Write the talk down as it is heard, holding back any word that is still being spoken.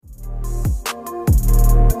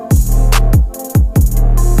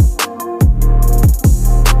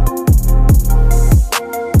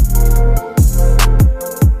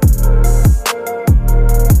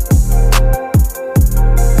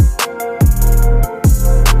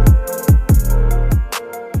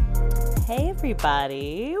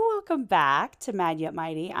everybody. Welcome back to Mad Yet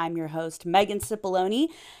Mighty. I'm your host, Megan Cipollone,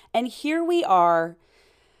 and here we are.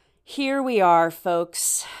 Here we are,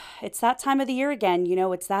 folks. It's that time of the year again. You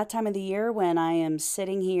know, it's that time of the year when I am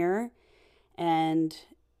sitting here and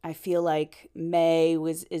I feel like May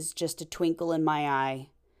is just a twinkle in my eye.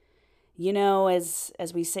 You know, as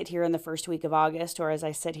we sit here in the first week of August, or as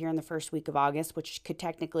I sit here in the first week of August, which could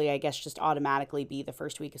technically, I guess, just automatically be the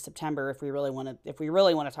first week of September if we really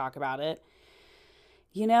want to talk about it.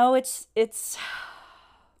 You know, it's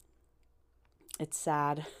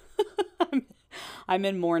sad. I'm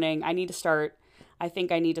in mourning. I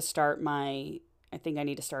think I need to start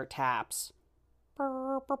taps.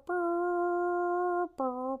 What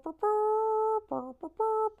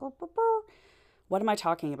am I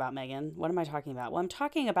talking about, Megan? What am I talking about? Well, I'm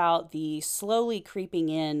talking about the slowly creeping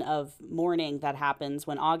in of mourning that happens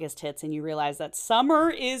when August hits and you realize that summer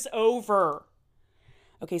is over.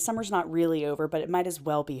 Okay, summer's not really over, but it might as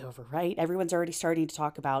well be over, right? Everyone's already starting to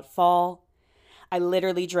talk about fall. I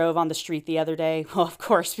literally drove on the street the other day. Well, of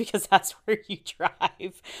course, because that's where you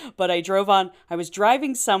drive. But I was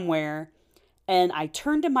driving somewhere and I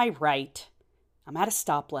turned to my right. I'm at a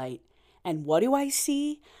stoplight. And what do I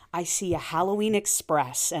see? I see a Halloween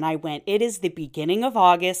Express. And I went, it is the beginning of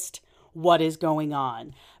August. What is going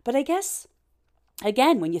on? But I guess,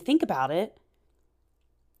 again, when you think about it,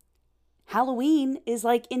 Halloween is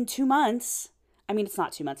like in 2 months. I mean, it's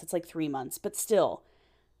not 2 months. It's like 3 months. But still,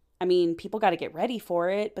 I mean, people got to get ready for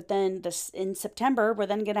it. But then in September, we're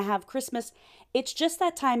then going to have Christmas. It's just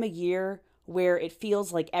that time of year where it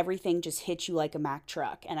feels like everything just hits you like a Mack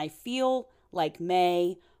truck. And I feel like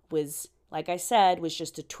May was, like I said, is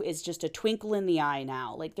just a twinkle in the eye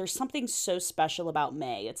now. Like there's something so special about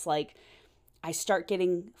May. It's like I start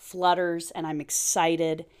getting flutters and I'm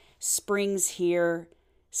excited. Spring's here.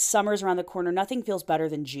 Summer's around the corner. Nothing feels better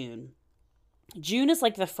than June. June is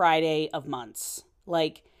like the Friday of months.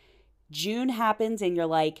 Like June happens and you're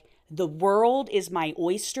like, the world is my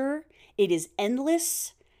oyster. It is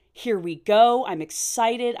endless. Here we go. I'm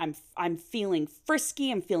excited. I'm feeling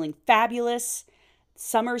frisky. I'm feeling fabulous.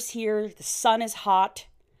 Summer's here. The sun is hot.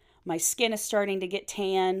 My skin is starting to get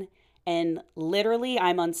tan. And literally,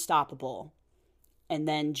 I'm unstoppable. And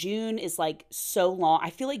then June is like so long.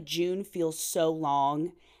 I feel like June feels so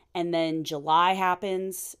long. And then July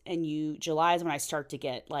happens. And July is when I start to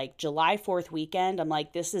get like July 4th weekend. I'm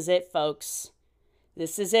like, this is it, folks.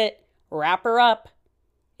 This is it. Wrap her up.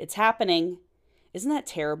 It's happening. Isn't that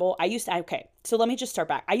terrible? Okay, so let me just start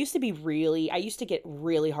back. I used to get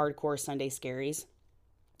really hardcore Sunday scaries.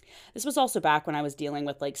 This was also back when I was dealing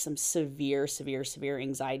with like some severe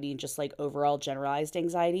anxiety and just like overall generalized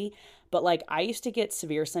anxiety. But like I used to get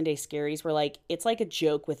severe Sunday scaries where like it's like a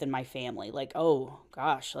joke within my family. Like, oh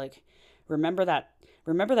gosh, like remember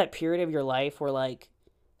that period of your life where like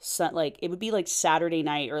it would be like Saturday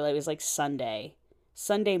night or like, it was like Sunday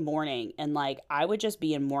morning, and like I would just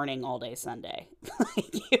be in mourning all day Sunday.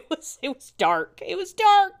 Like it was dark. It was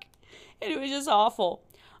dark. And it was just awful.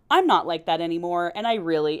 I'm not like that anymore, and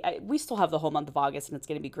we still have the whole month of August, and it's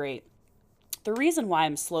going to be great. The reason why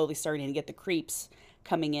I'm slowly starting to get the creeps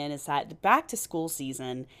coming in is that the back to school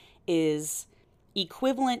season is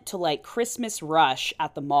equivalent to like Christmas rush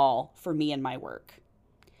at the mall for me and my work.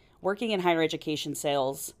 Working in higher education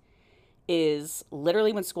sales is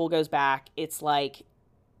literally when school goes back, it's like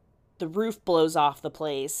the roof blows off the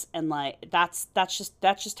place, and like that's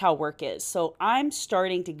just how work is. So I'm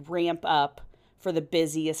starting to ramp up for the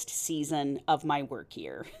busiest season of my work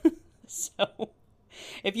year. So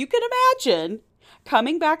if you can imagine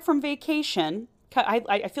coming back from vacation,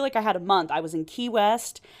 I feel like I had a month. I was in Key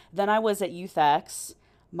West, then I was at YouthX,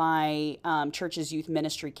 my church's youth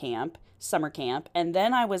ministry camp, summer camp, and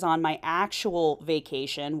then I was on my actual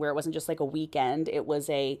vacation where it wasn't just like a weekend. It was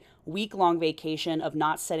a week-long vacation of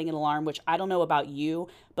not setting an alarm, which I don't know about you,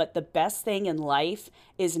 but the best thing in life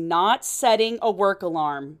is not setting a work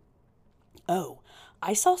alarm. Oh,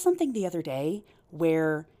 I saw something the other day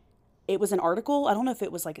where it was an article. I don't know if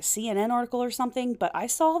it was like a CNN article or something, but I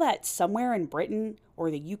saw that somewhere in Britain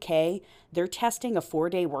or the UK, they're testing a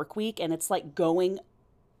 4-day work week, and it's going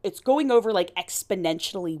over like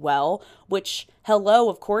exponentially well, which, hello,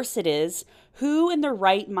 of course it is. Who in their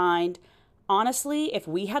right mind, honestly, if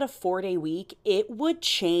we had a 4-day week, it would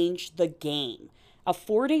change the game. A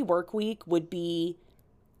 4-day work week would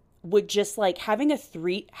just like having a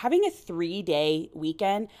 3-day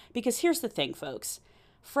weekend, because here's the thing, folks.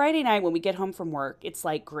 Friday night when we get home from work, it's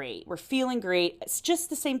like great. We're feeling great. It's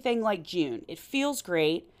just the same thing like June. It feels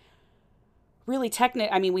great. really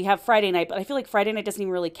I mean, we have Friday night, but I feel like Friday night doesn't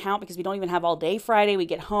even really count because we don't even have all day Friday. We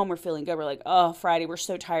get home, we're feeling good. We're like, oh, Friday, we're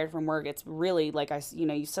so tired from work. It's really like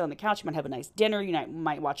you sit on the couch, you might have a nice dinner,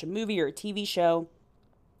 might watch a movie or a TV show.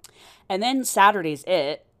 And then Saturday's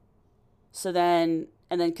it. So then,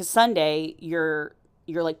 and then because Sunday, you're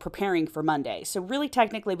like preparing for Monday. So really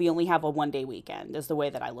technically we only have a 1 day weekend is the way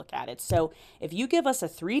that I look at it. So if you give us a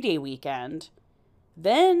 3 day weekend,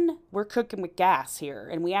 then we're cooking with gas here.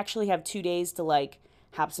 And we actually have 2 days to like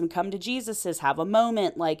have some come to Jesus's, have a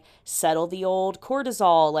moment, like settle the old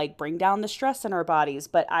cortisol, like bring down the stress in our bodies.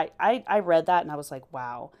 But I read that and I was like,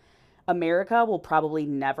 wow, America will probably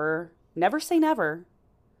never say never,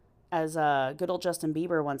 as good old Justin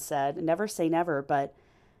Bieber once said, never say never, but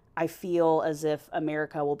I feel as if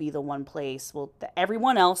America will be the one place.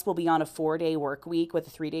 Everyone else will be on a 4 day work week with a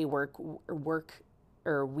 3 day work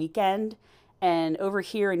or weekend, and over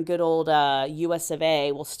here in good old US of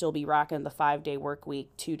A, we'll still be rocking the 5 day work week,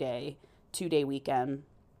 2 day weekend,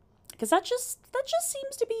 because that just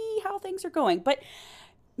seems to be how things are going. But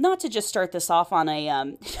not to just start this off on a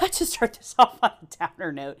not to start this off on a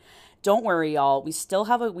downer note. Don't worry, y'all.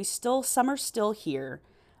 Summer's still here.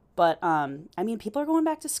 But I mean, people are going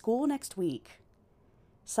back to school next week.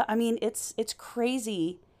 So I mean, it's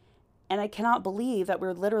crazy, and I cannot believe that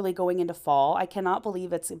we're literally going into fall. I cannot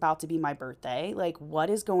believe it's about to be my birthday. Like, what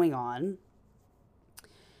is going on?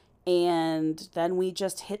 And then we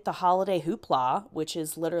just hit the holiday hoopla, which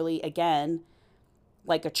is literally again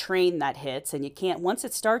like a train that hits, and once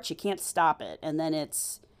it starts, you can't stop it. And then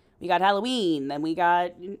we got Halloween, then we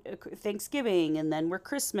got Thanksgiving, and then we're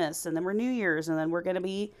Christmas, and then we're New Year's, and then we're going to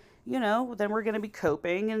be, then we're going to be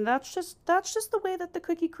coping. And that's just the way that the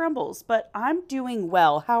cookie crumbles. But I'm doing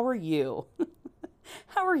well. How are you?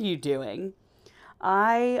 How are you doing?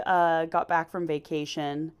 I got back from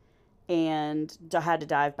vacation and had to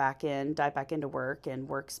dive back into work, and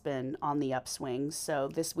work's been on the upswing. So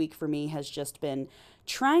this week for me has just been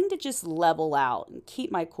trying to just level out and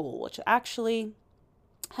keep my cool, which actually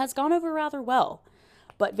has gone over rather well.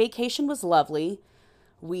 But vacation was lovely.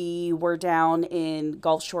 We were down in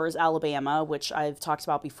Gulf Shores, Alabama, which I've talked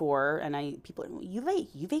about before. And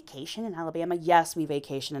you vacation in Alabama? Yes, we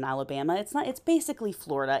vacation in Alabama. It's basically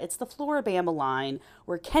Florida. It's the Floribama line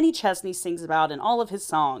where Kenny Chesney sings about in all of his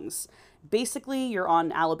songs. Basically, you're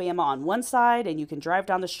on Alabama on one side and you can drive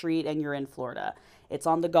down the street and you're in Florida. It's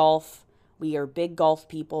on the Gulf. We are big Gulf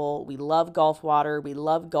people. We love Gulf water. We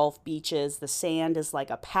love Gulf beaches. The sand is like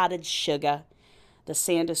a patted sugar. The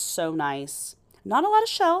sand is so nice. Not a lot of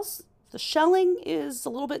shells. The shelling is a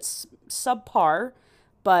little bit subpar,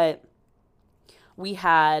 but we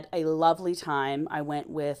had a lovely time. I went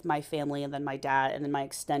with my family and then my dad and then my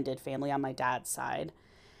extended family on my dad's side.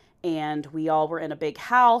 And we all were in a big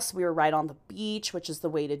house. We were right on the beach, which is the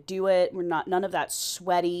way to do it. None of that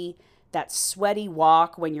sweaty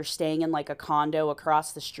walk when you're staying in like a condo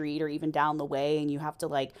across the street or even down the way, and you have to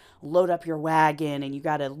like load up your wagon, and you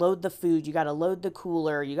got to load the food, you got to load the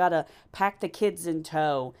cooler, you got to pack the kids in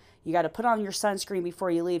tow, you got to put on your sunscreen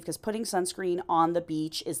before you leave, because putting sunscreen on the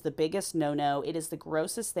beach is the biggest no-no. It is the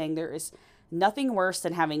grossest thing. There is nothing worse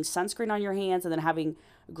than having sunscreen on your hands and then having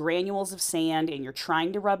granules of sand and you're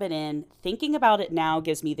trying to rub it in. Thinking about it now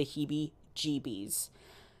gives me the heebie-jeebies.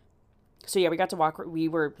 So yeah, we got to walk. We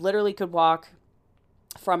were literally could walk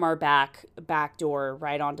from our back door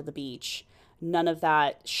right onto the beach. None of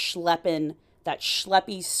that schleppy,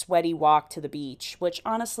 sweaty walk to the beach, which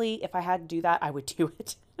honestly, if I had to do that, I would do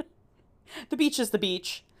it. The beach is the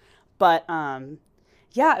beach. But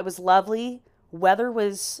yeah, it was lovely. Weather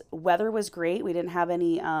was great. We didn't have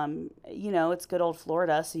any it's good old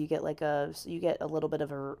Florida, so you get a little bit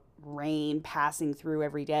of a rain passing through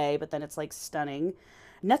every day, but then it's like stunning.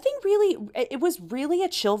 Nothing really, it was really a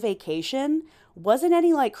chill vacation. Wasn't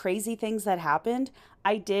any like crazy things that happened.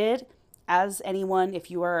 I did, as anyone,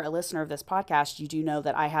 if you are a listener of this podcast, you do know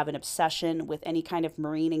that I have an obsession with any kind of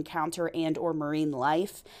marine encounter and or marine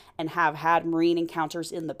life, and have had marine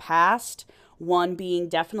encounters in the past. One being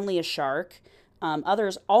definitely a shark.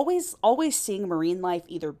 Others always seeing marine life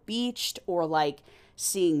either beached or like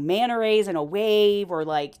seeing manta rays in a wave, or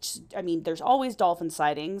like, I mean, there's always dolphin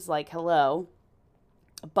sightings, like hello.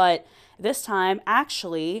 But this time,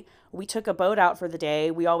 actually, we took a boat out for the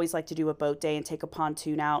day. We always like to do a boat day and take a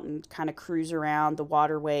pontoon out and kind of cruise around the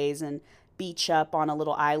waterways and beach up on a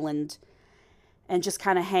little island and just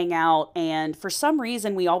kind of hang out. And for some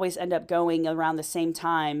reason, we always end up going around the same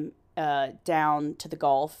time down to the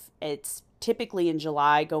Gulf. It's typically in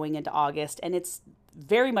July going into August, and it's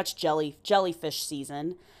very much jellyfish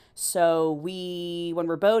season. So when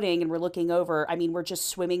we're boating and we're looking over, I mean, we're just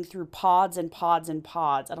swimming through pods and pods and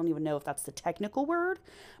pods. I don't even know if that's the technical word,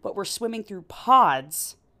 but we're swimming through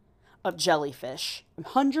pods of jellyfish.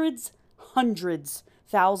 Hundreds,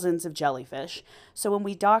 thousands of jellyfish. So when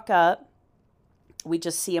we dock up, we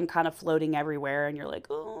just see them kind of floating everywhere, and you're like,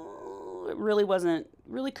 oh, it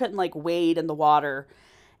really couldn't like wade in the water.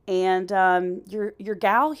 And your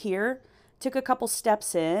gal here took a couple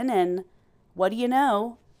steps in, and what do you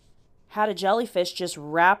know? Had a jellyfish just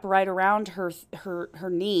wrap right around her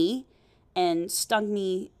knee and stung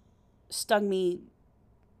me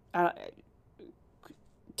uh,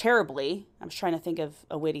 terribly. I was trying to think of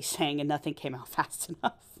a witty saying and nothing came out fast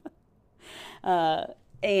enough. Uh,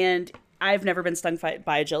 and I've never been stung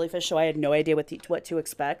by a jellyfish, so I had no idea what to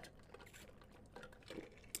expect.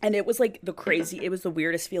 And it was like it was the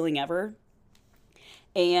weirdest feeling ever,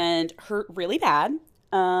 and hurt really bad.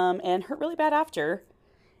 And hurt really bad after.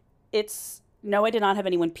 No, I did not have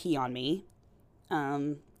anyone pee on me.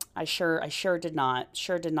 I sure did not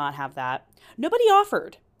have that. Nobody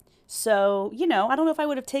offered. So, I don't know if I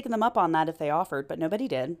would have taken them up on that if they offered, but nobody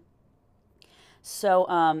did. So,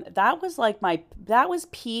 that was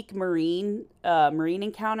peak marine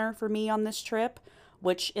encounter for me on this trip,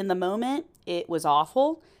 which in the moment it was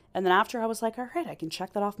awful. And then after I was like, all right, I can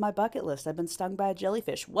check that off my bucket list. I've been stung by a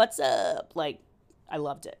jellyfish. What's up? Like, I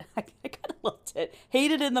loved it. I kind of loved it.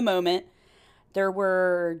 Hated it in the moment. There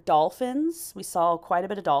were dolphins. We saw quite a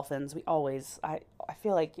bit of dolphins. I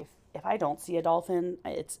feel like if I don't see a dolphin,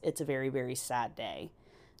 it's a very, very sad day.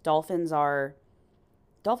 Dolphins are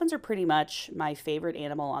pretty much my favorite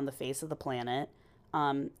animal on the face of the planet.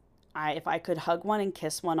 If I could hug one and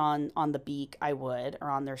kiss one on the beak, I would, or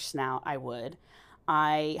on their snout, I would.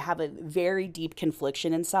 I have a very deep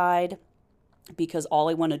confliction inside because all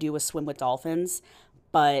I want to do is swim with dolphins,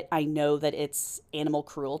 but I know that it's animal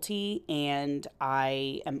cruelty, and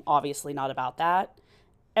I am obviously not about that.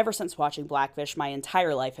 Ever since watching Blackfish, my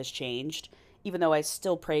entire life has changed. Even though I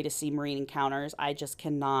still pray to see marine encounters, I just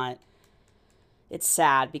cannot. It's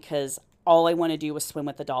sad because all I want to do is swim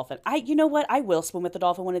with the dolphin. You know what? I will swim with the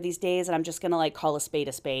dolphin one of these days, and I'm just going to like call a spade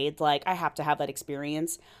a spade. Like, I have to have that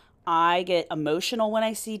experience. I get emotional when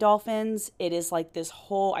I see dolphins. It is like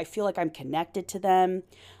I feel like I'm connected to them.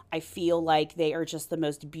 I feel like they are just the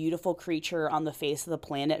most beautiful creature on the face of the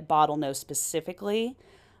planet, bottlenose specifically.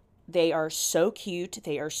 They are so cute.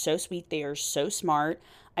 They are so sweet. They are so smart.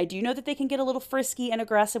 I do know that they can get a little frisky and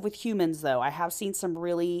aggressive with humans, though. I have seen some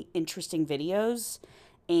really interesting videos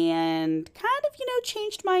and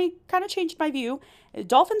changed my view.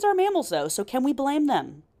 Dolphins are mammals, though, so can we blame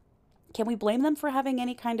them? Can we blame them for having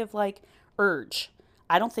any kind of like urge?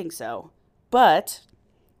 I don't think so. But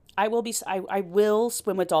I will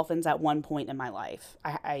swim with dolphins at one point in my life.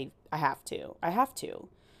 I have to. I have to.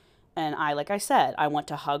 And like I said, I want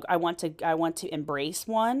to embrace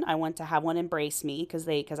one. I want to have one embrace me because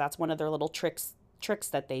that's one of their little tricks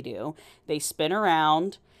that they do. They spin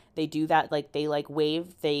around. They do that, like they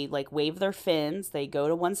wave their fins. They go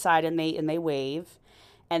to one side and they wave,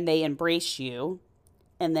 and they embrace you,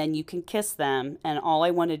 and then you can kiss them. And all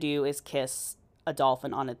I want to do is kiss a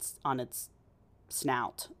dolphin on its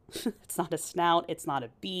snout. It's not a snout. It's not a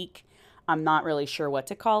beak. I'm not really sure what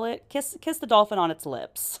to call it. Kiss the dolphin on its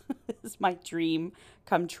lips. This is my dream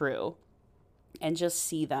come true. And just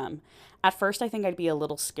see them. At first, I think I'd be a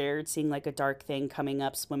little scared seeing like a dark thing coming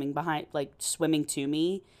up, swimming to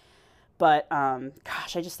me. But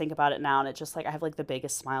gosh, I just think about it now, and it's just like I have like the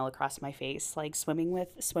biggest smile across my face. Like swimming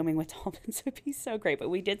with dolphins would be so great. But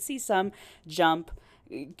we did see some jump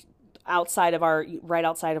right outside of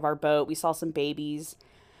our boat. We saw some babies.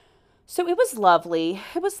 So it was lovely.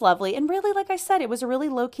 It was lovely. And really, like I said, it was a really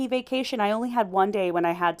low-key vacation. I only had one day when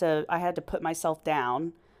I had to put myself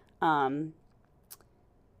down. And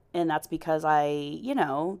that's because I,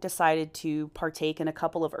 decided to partake in a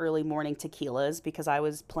couple of early morning tequilas because I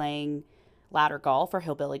was playing ladder golf or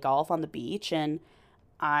hillbilly golf on the beach, and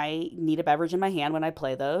I need a beverage in my hand when I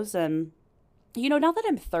play those. And, now that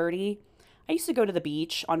I'm 30, I used to go to the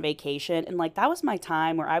beach on vacation, and like that was my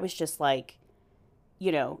time where I was just like,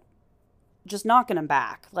 just knocking them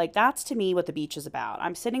back. Like, that's to me what the beach is about.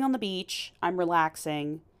 I'm sitting on the beach, I'm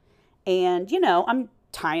relaxing, and, I'm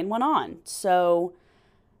tying one on. So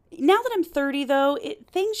now that I'm 30, though,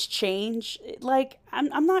 things change. Like,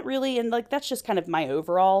 I'm not really, and like, that's just kind of my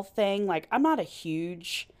overall thing. Like, I'm not a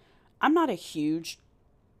huge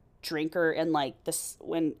drinker in like this,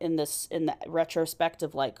 in the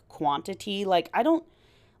retrospective, like quantity. Like, I don't,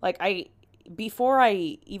 like, before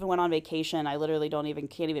I even went on vacation, I literally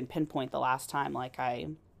can't even pinpoint the last time like I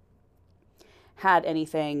had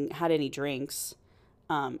any drinks.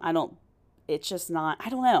 I don't, it's just not, I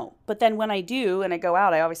don't know. But then when I do and I go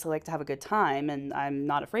out, I obviously like to have a good time, and I'm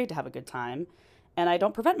not afraid to have a good time. And I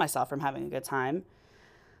don't prevent myself from having a good time.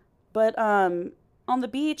 But on the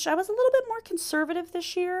beach, I was a little bit more conservative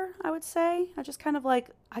this year, I would say. I just kind of like,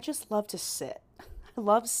 I just love to sit. I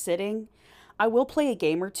love sitting. I will play a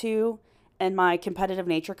game or two and my competitive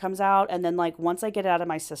nature comes out. And then, like, once I get it out of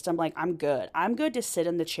my system, like, I'm good. I'm good to sit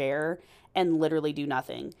in the chair and literally do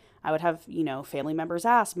nothing. I would have, family members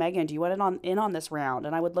ask, Megan, do you want in on this round?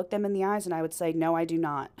 And I would look them in the eyes and I would say, no, I do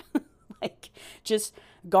not. Like, just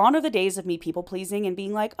gone are the days of me people pleasing and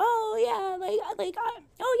being like, oh yeah,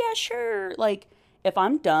 oh yeah, sure. Like, if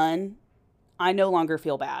I'm done, I no longer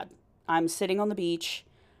feel bad. I'm sitting on the beach.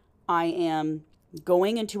 I am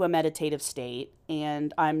going into a meditative state,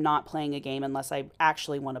 and I'm not playing a game unless I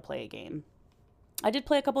actually want to play a game. I did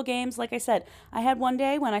play a couple games. Like I said, I had one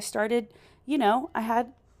day when I started, I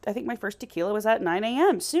think my first tequila was at 9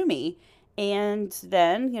 a.m., sue me. And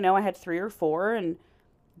then, I had three or four, and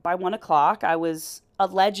by 1 o'clock, I was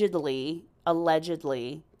allegedly,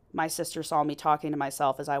 my sister saw me talking to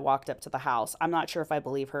myself as I walked up to the house. I'm not sure if I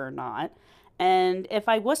believe her or not. And if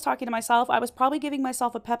I was talking to myself, I was probably giving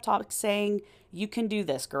myself a pep talk saying, you can do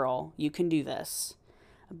this, girl. You can do this.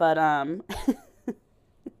 But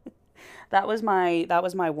that was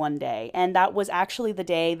my one day. And that was actually the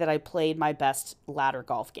day that I played my best ladder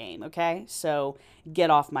golf game, okay? So get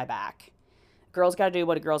off my back. Girls got to do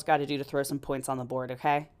what a girl's got to do to throw some points on the board,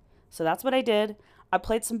 okay? So that's what I did. I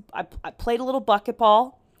played a little bucket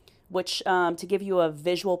ball, which, to give you a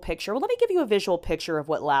visual picture, well, let me give you a visual picture of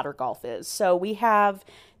what ladder golf is. So we have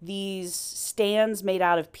these stands made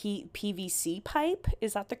out of PVC pipe.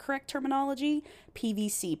 Is that the correct terminology?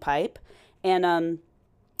 PVC pipe. And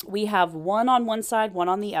we have one on one side, one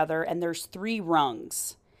on the other, and there's three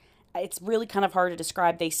rungs. It's really kind of hard to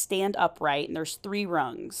describe. They stand upright, and there's three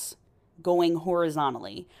rungs going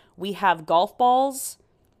horizontally. We have golf balls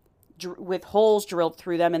with holes drilled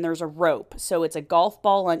through them, and there's a rope. So it's a golf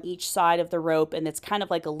ball on each side of the rope, and it's kind of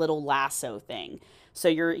like a little lasso thing. So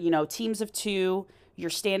you're, teams of two, you're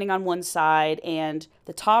standing on one side, and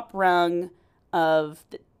the top rung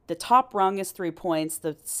the top rung is 3 points,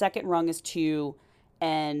 the second rung is 2,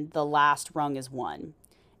 and the last rung is 1.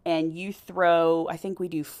 And you throw, I think we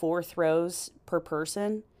do 4 throws per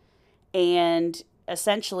person, and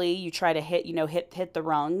essentially you try to hit the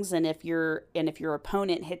rungs, and if your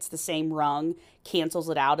opponent hits the same rung, cancels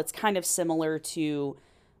it out. It's kind of similar to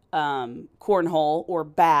cornhole or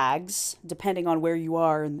bags, depending on where you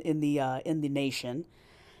are in the nation.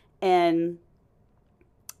 And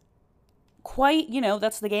quite,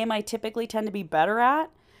 that's the game I typically tend to be better at.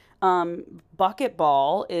 Bucket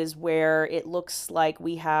ball is where it looks like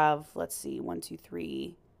we have, let's see, 1, 2,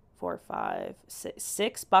 3, 4, 5,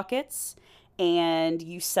 6 buckets, and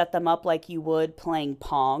you set them up like you would playing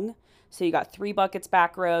Pong. So you got 3 buckets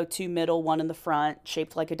back row, 2 middle, 1 in the front,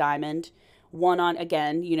 shaped like a diamond. 1 on,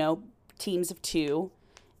 again, teams of 2.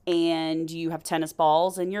 And you have tennis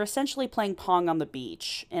balls, and you're essentially playing Pong on the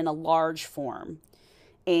beach in a large form.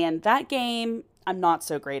 And that game, I'm not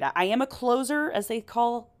so great at. I am a closer, as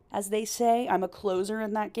they say. I'm a closer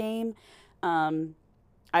in that game. I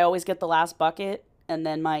always get the last bucket, and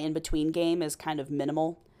then my in-between game is kind of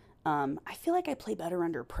minimal. I feel like I play better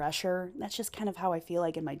under pressure. That's just kind of how I feel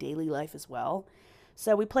like in my daily life as well.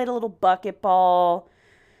 So we played a little bucket ball,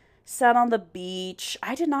 sat on the beach.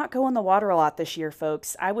 I did not go in the water a lot this year,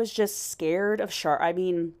 folks. I was just scared of shark. I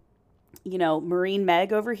mean, Marine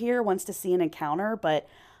Meg over here wants to see an encounter, but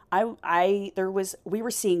we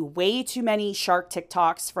were seeing way too many shark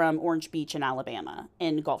TikToks from Orange Beach in Alabama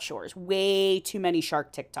and Gulf Shores. Way too many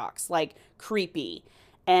shark TikToks, like creepy.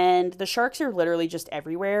 And the sharks are literally just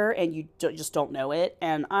everywhere, and you just don't know it.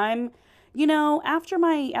 And I'm, after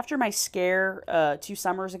my scare 2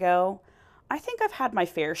 summers ago, I think I've had my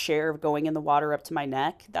fair share of going in the water up to my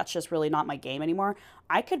neck. That's just really not my game anymore.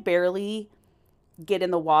 I could barely get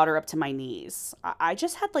in the water up to my knees. I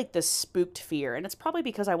just had like this spooked fear, and it's probably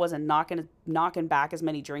because I wasn't knocking back as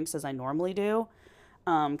many drinks as I normally do,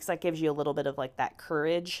 because that gives you a little bit of like that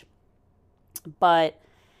courage. But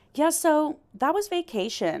yeah, so that was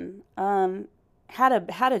vacation. Had a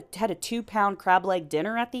 2-pound crab leg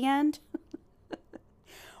dinner at the end,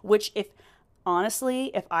 which if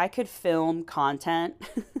I could film content,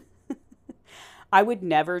 I would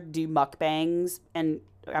never do mukbangs. And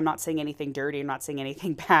I'm not saying anything dirty. I'm not saying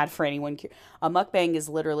anything bad for anyone. A mukbang is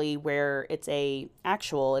literally where it's an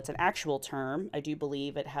actual term. I do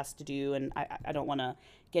believe it has to do, and I don't want to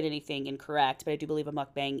get anything incorrect, but I do believe a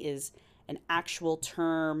mukbang is an actual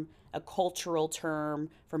term, a cultural term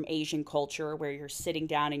from Asian culture, where you're sitting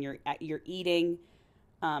down and you're eating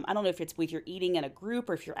I don't know if it's with you're eating in a group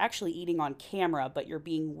or if you're actually eating on camera, but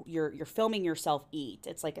you're filming yourself eat.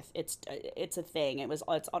 It's like it's a thing. It's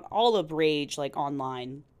on all of rage like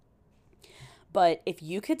online. But if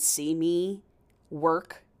you could see me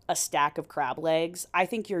work a stack of crab legs, I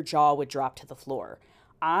think your jaw would drop to the floor.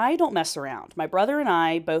 I don't mess around. My brother and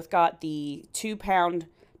I both got the 2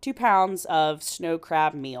 pounds of snow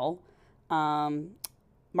crab meal. Um,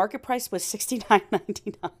 Market price was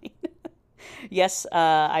 $69.99. Yes,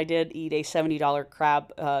 I did eat a $70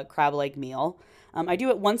 crab leg meal. I do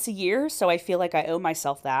it once a year, so I feel like I owe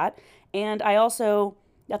myself that. And I also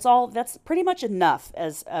that's pretty much enough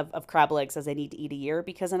of crab legs as I need to eat a year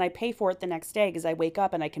because then I pay for it the next day because I wake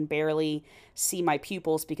up and I can barely see my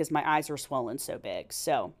pupils because my eyes are swollen so big.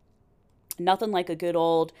 So nothing like a good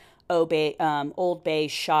Old Bay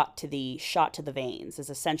shot to the veins is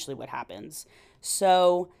essentially what happens.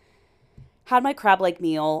 So had my crab leg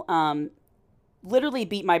meal. Literally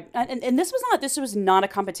beat my and this was not a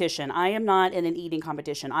competition. I am not in an eating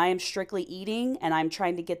competition. I am strictly eating and I'm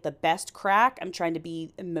trying to get the best crack. I'm trying to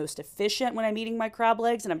be most efficient when I'm eating my crab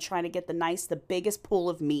legs and I'm trying to get the biggest pool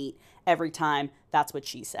of meat every time. That's what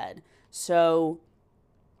she said. So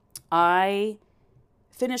I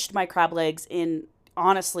finished my crab legs in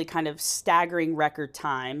honestly kind of staggering record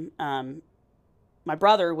time. My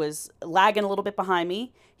brother was lagging a little bit behind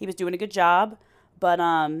me. He was doing a good job, but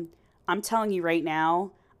I'm telling you right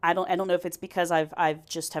now, I don't know if it's because I've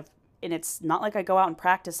just have and it's not like I go out and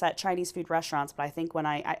practice at Chinese food restaurants, but I think when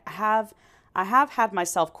I have had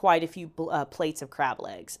myself quite a few plates of crab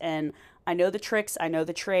legs, and I know the tricks, I know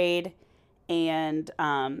the trade, and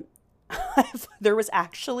there was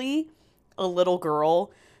actually a little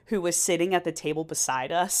girl who was sitting at the table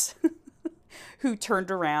beside us who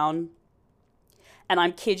turned around. And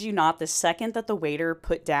I'm kid you not, the second that the waiter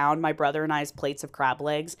put down my brother and I's plates of crab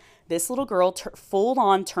legs, this little girl full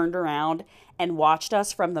on turned around and watched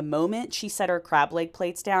us from the moment she set her crab leg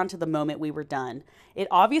plates down to the moment we were done. It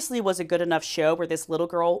obviously was a good enough show where this little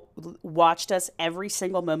girl watched us every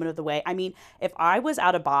single moment of the way. I mean, if I was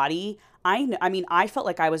out of body, I felt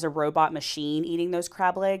like I was a robot machine eating those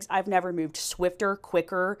crab legs. I've never moved swifter,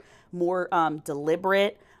 quicker, more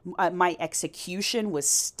deliberate. My execution was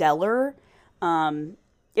stellar.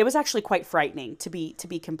 It was actually quite frightening to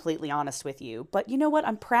be completely honest with you. But you know what?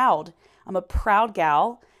 I'm proud. I'm a proud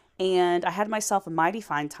gal, and I had myself a mighty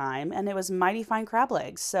fine time, and it was mighty fine crab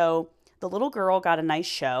legs. So the little girl got a nice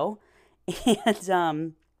show,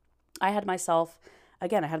 and I had myself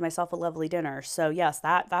a lovely dinner. So yes,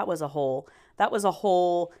 that was a whole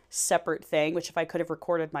separate thing. Which if I could have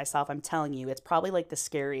recorded myself, I'm telling you, it's probably like the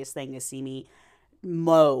scariest thing to see me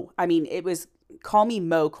mow. I mean, it was call me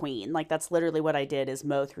mow queen. Like that's literally what I did is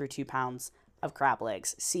mow through 2 pounds of crab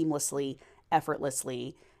legs seamlessly,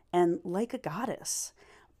 effortlessly, and like a goddess.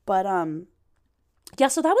 But yeah,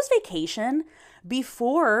 so that was vacation.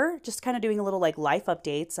 Before, just kind of doing a little like life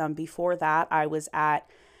updates. Before that, I was at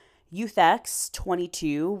YouthX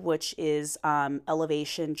 22, which is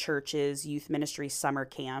Elevation Church's youth ministry summer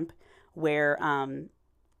camp, where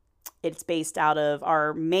it's based out of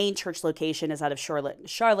our main church location is out of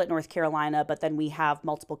Charlotte, North Carolina, but then we have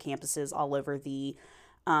multiple campuses all over the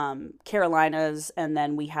Carolinas, and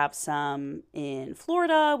then we have some in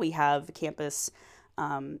Florida. We have a campus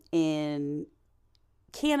in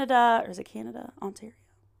Canada, or is it Canada? Ontario.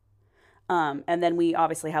 And then we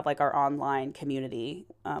obviously have like our online community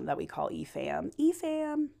that we call EFAM.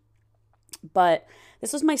 EFAM. But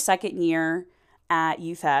this was my second year at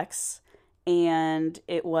YouthX. And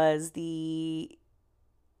it was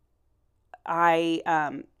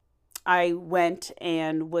I went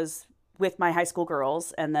and was with my high school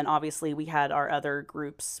girls, and then obviously we had our other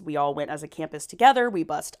groups. We all went as a campus together. We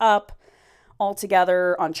bussed up all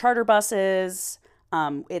together on charter buses.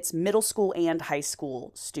 It's middle school and high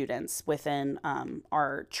school students within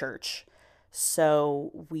our church.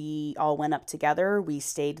 So we all went up together. We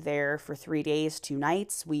stayed there for 3 days, 2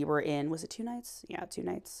 nights. Was it 2 nights? Yeah, 2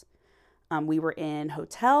 nights. We were in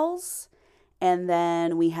hotels, and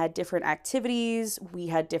then we had different activities. We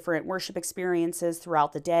had different worship experiences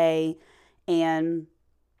throughout the day, and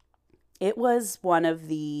it was one of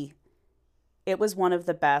the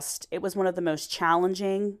best. It was one of the most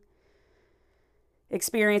challenging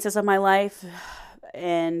experiences of my life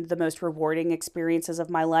and the most rewarding experiences of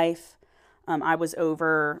my life. I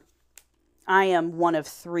am one of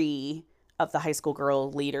 3 of the high school girl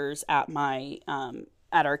leaders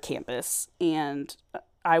at our campus, and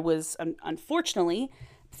I was unfortunately,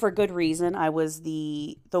 for good reason, I was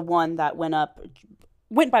the one that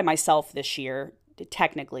went by myself this year.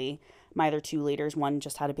 Technically, my other 2 leaders, one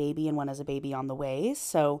just had a baby and one has a baby on the way.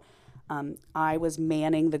 So I was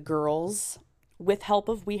manning the girls with help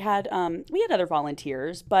of we had other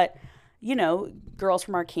volunteers, but girls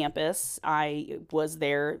from our campus. I was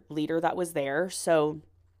their leader that was there. So,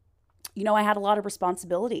 I had a lot of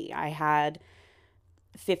responsibility. I had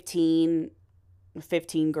 15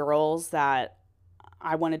 15 girls that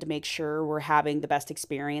I wanted to make sure were having the best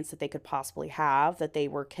experience that they could possibly have, that they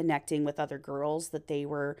were connecting with other girls, that they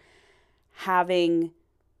were having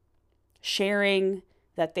sharing,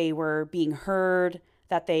 that they were being heard,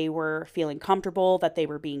 that they were feeling comfortable, that they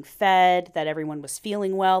were being fed, that everyone was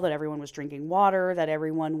feeling well, that everyone was drinking water, that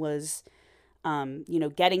everyone was,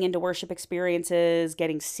 getting into worship experiences,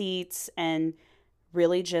 getting seats, and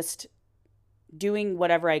really just doing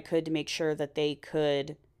whatever I could to make sure that they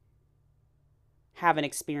could have an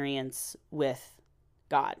experience with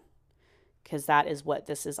God, because that is what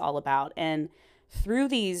this is all about. And through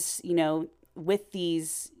these, with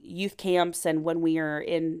these youth camps, and when we are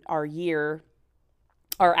in our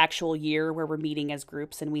actual year where we're meeting as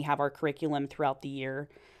groups and we have our curriculum throughout the year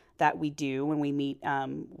that we do when we meet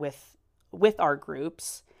with our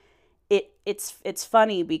groups, it's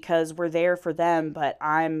funny because we're there for them, but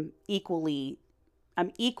I'm equally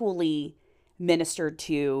ministered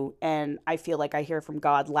to, and I feel like I hear from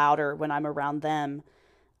God louder when I'm around them.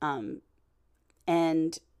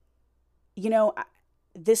 And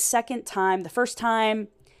this second time, the first time,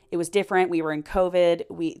 it was different. We were in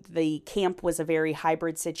COVID. The camp was a very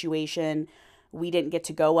hybrid situation. We didn't get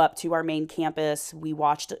to go up to our main campus. We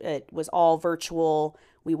watched it was all virtual.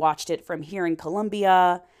 We watched it from here in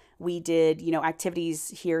Columbia. We did, activities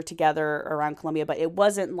here together around Columbia, but it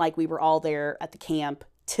wasn't like we were all there at the camp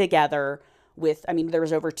together there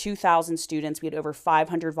was over 2,000 students. We had over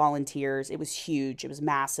 500 volunteers. It was huge. It was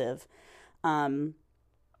massive. And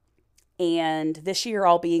this year,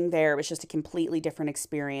 all being there, it was just a completely different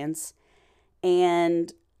experience.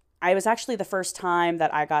 And I was actually the first time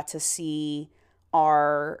that I got to see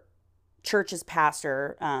our church's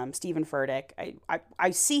pastor, Stephen Furtick.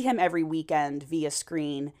 I see him every weekend via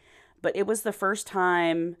screen, but it was the first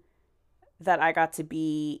time that I got to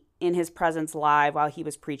be in his presence live while he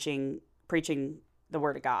was preaching the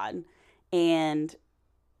word of God. And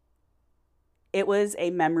it was a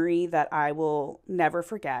memory that I will never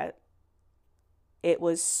forget. It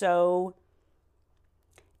was so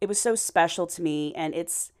special to me. And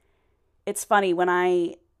it's funny when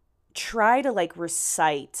I try to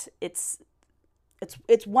recite, it's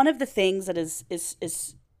one of the things that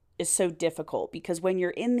is so difficult, because when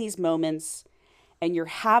you're in these moments and you're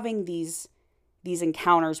having these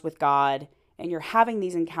encounters with God, and you're having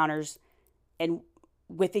these encounters and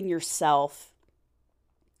within yourself,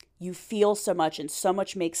 you feel so much, and so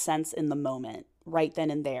much makes sense in the moment, right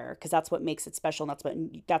then and there, because that's what makes it special. And that's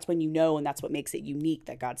when and that's what makes it unique,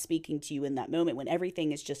 that God's speaking to you in that moment when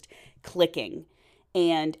everything is just clicking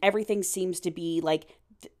and everything seems to be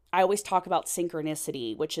I always talk about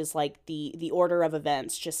synchronicity, which is the order of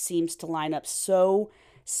events just seems to line up so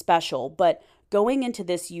special. But going into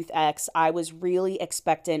this Youth X, I was really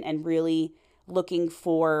expectant and really looking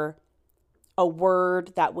for a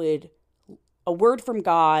word from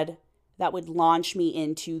God that would launch me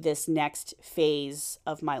into this next phase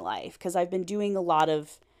of my life. Because I've been doing a lot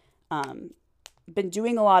of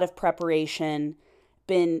preparation,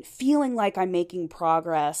 been feeling like I'm making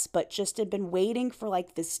progress, but just have been waiting for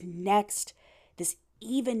this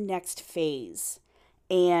even next phase.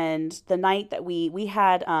 And the night that we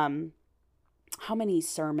had,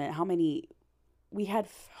 we had,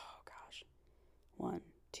 oh gosh, 1,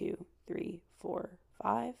 2, 3, 4,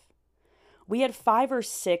 5. We had 5 or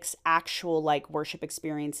 6 actual worship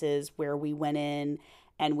experiences where we went in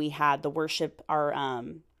and we had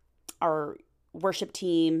our worship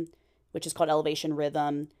team, which is called Elevation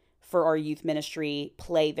Rhythm, for our youth ministry,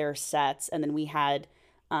 play their sets. And then we had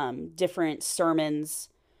different sermons,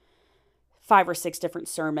 5 or 6 different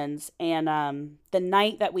sermons. And the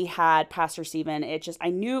night that we had Pastor Stephen, I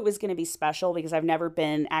knew it was going to be special because I've never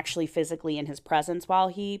been actually physically in his presence while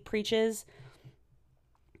he preaches.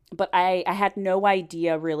 But I had no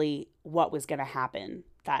idea really what was going to happen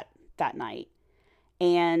that night.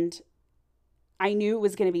 And I knew it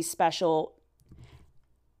was going to be special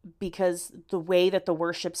because the way that the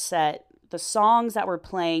worship set, the songs that were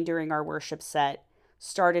playing during our worship set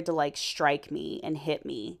started to strike me and hit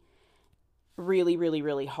me really, really,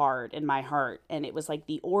 really hard in my heart. And it was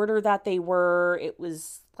the order that they were, it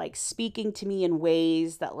was speaking to me in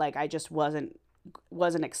ways that I just wasn't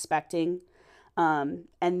expecting. And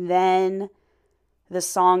then the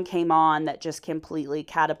song came on that just completely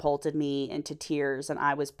catapulted me into tears, and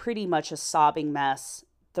I was pretty much a sobbing mess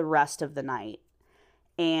the rest of the night.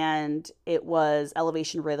 And it was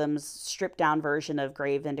Elevation Rhythm's stripped down version of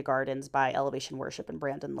Grave into Gardens by Elevation Worship and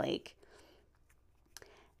Brandon Lake.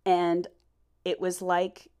 And it was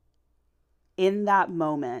like in that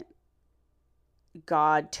moment,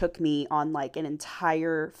 God took me on like an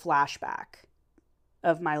entire flashback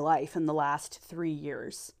of my life in the last 3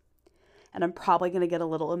 years. And I'm probably going to get a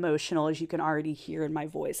little emotional, as you can already hear in my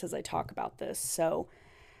voice as I talk about this. So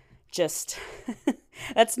just,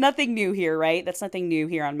 that's nothing new here, right? That's nothing new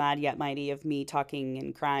here on Mad Yet Mighty of me talking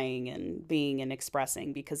and crying and being and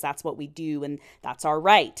expressing, because that's what we do and that's our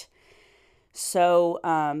right. So,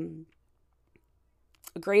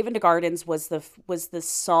 Grave into Gardens was the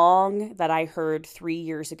song that I heard 3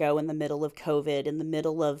 years ago in the middle of COVID, in the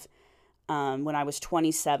middle of when I was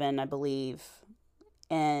 27, I believe.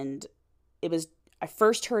 And I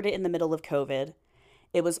first heard it in the middle of COVID.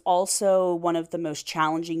 It was also one of the most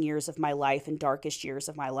challenging years of my life and darkest years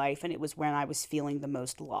of my life. And it was when I was feeling the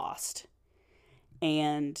most lost.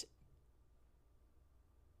 And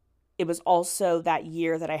it was also that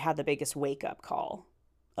year that I had the biggest wake up call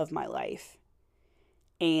of my life.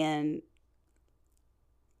 And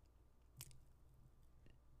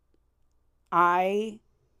I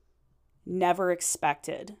never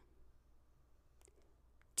expected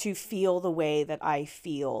to feel the way that I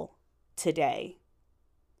feel today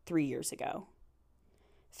 3 years ago.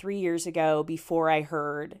 3 years ago, before I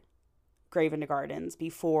heard Grave into Gardens,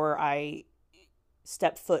 before I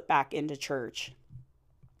stepped foot back into church,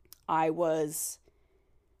 I was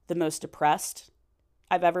the most depressed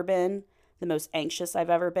I've ever been, the most anxious I've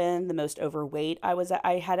ever been, the most overweight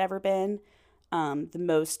I had ever been, the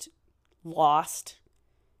most lost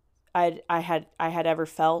I had ever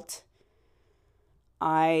felt.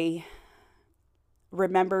 I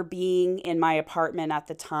remember being in my apartment at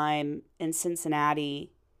the time in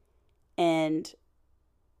Cincinnati, and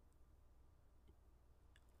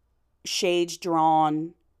shades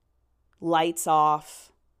drawn, lights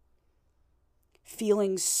off,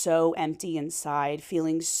 feeling so empty inside,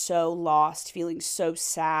 feeling so lost, feeling so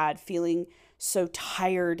sad, feeling so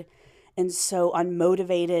tired and so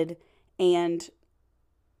unmotivated, and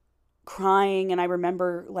crying. And I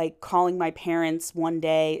remember like calling my parents one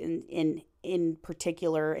day in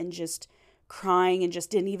particular and just crying and just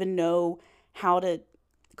didn't even know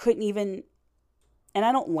couldn't even, and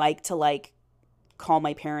I don't like to like call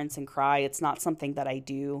my parents and cry. It's not something that I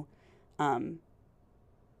do.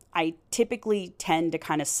 I typically tend to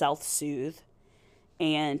kind of self-soothe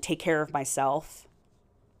and take care of myself.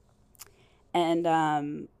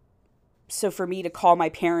 And so for me to call my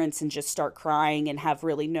parents and just start crying and have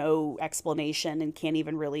really no explanation and can't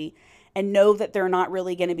even really, and know that they're not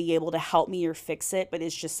really going to be able to help me or fix it, but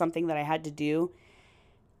it's just something that I had to do.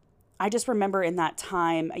 I just remember in that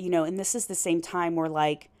time, and this is the same time where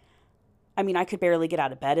like, I could barely get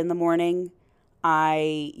out of bed in the morning.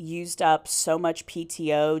 I used up so much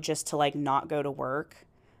PTO just to like not go to work.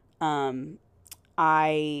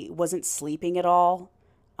 I wasn't sleeping at all.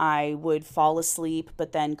 I would fall asleep,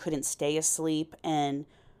 but then couldn't stay asleep and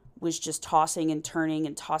was just tossing and turning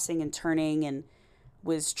and tossing and turning, and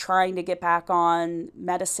was trying to get back on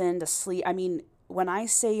medicine to sleep. When I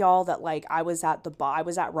say y'all that like I was at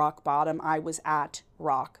rock bottom, I was at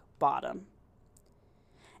rock bottom.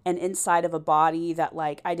 And inside of a body that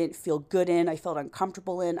like I didn't feel good in, I felt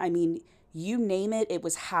uncomfortable in. You name it, it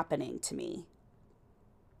was happening to me.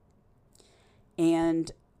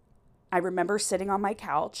 And I remember sitting on my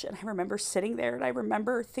couch, and I remember sitting there, and I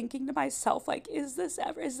remember thinking to myself, like, is this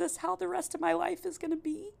how the rest of my life is going to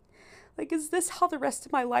be? Like, is this how the rest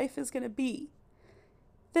of my life is going to be?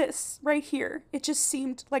 This right here, it just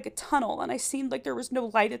seemed like a tunnel, and I seemed like there was no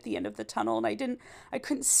light at the end of the tunnel, and I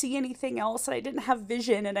couldn't see anything else, and I didn't have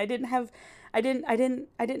vision, and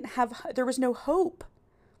there was no hope.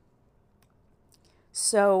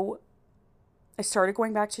 So I started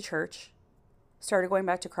going back to church. Started going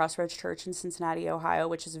back to Crossroads Church in Cincinnati, Ohio,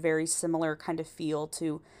 which is a very similar kind of feel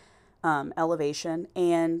to Elevation.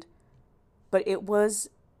 But it wasn't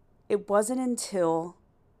until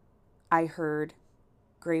I heard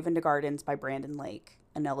Grave into Gardens by Brandon Lake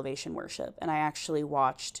and Elevation Worship, and I actually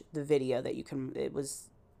watched the video it was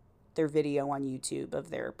their video on YouTube of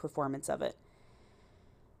their performance of it.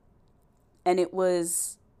 And it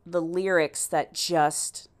was the lyrics that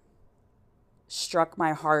just struck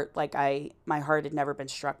my heart like my heart had never been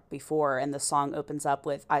struck before. And the song opens up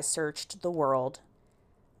with, "I searched the world,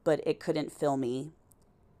 but it couldn't fill me.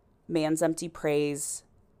 Man's empty praise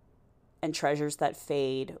and treasures that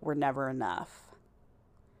fade were never enough."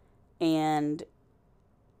 And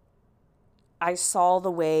I saw the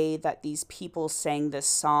way that these people sang this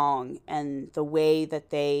song, and the way that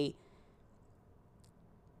they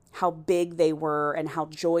how big they were and how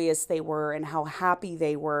joyous they were and how happy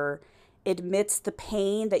they were amidst the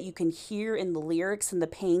pain that you can hear in the lyrics and the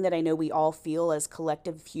pain that I know we all feel as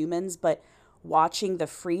collective humans, but watching the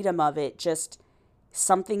freedom of it, just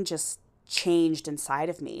something just changed inside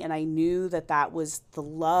of me. And I knew that that was the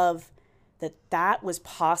love, that that was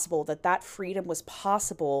possible, that that freedom was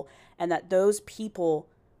possible, and that those people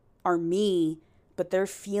are me, but they're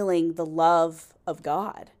feeling the love of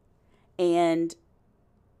God. And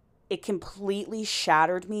it completely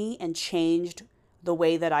shattered me and changed the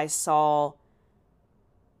way that I saw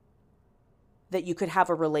that you could have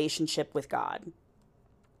a relationship with God.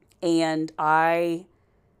 And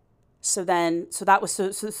so that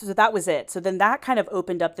was it. So then that kind of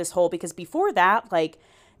opened up this whole, because before that, like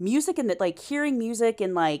music and like hearing music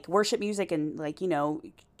and like worship music and like, you know,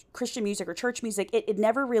 Christian music or church music, it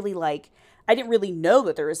never really like, I didn't really know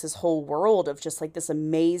that there was this whole world of just like this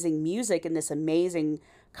amazing music and this amazing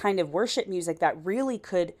kind of worship music that really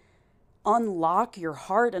could unlock your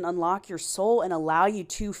heart and unlock your soul and allow you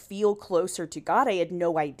to feel closer to God. I had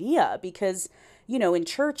no idea because, you know, in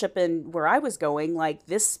church up in where I was going, like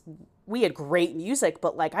this, we had great music,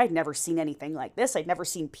 but like I'd never seen anything like this. I'd never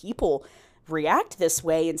seen people react this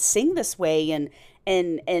way and sing this way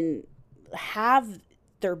and have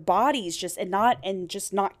their bodies just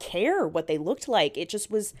just not care what they looked like. It just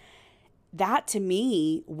was, that to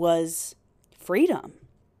me was freedom.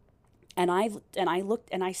 And I looked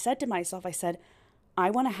and I said to myself, I said,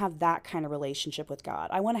 I want to have that kind of relationship with God.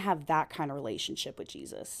 I want to have that kind of relationship with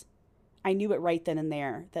Jesus. I knew it right then and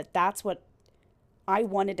there that that's what I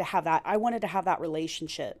wanted to have. That I wanted to have that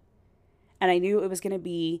relationship. And I knew it was going to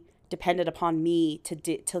be dependent upon me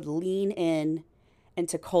to lean in and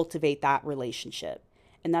to cultivate that relationship.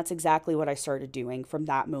 And that's exactly what I started doing from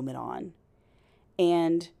that moment on.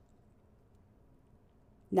 And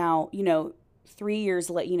now, you know, 3 years,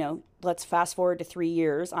 let's fast forward to 3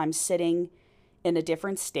 years. I'm sitting in a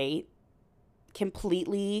different state,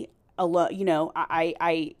 completely alone. You know,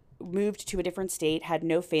 I moved to a different state, had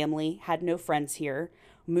no family, had no friends here,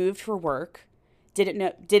 moved for work, didn't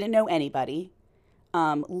know anybody,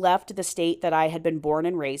 left the state that I had been born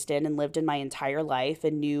and raised in and lived in my entire life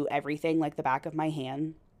and knew everything like the back of my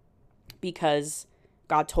hand because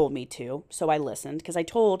God told me to. So I listened because I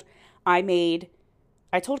told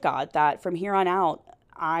God that from here on out,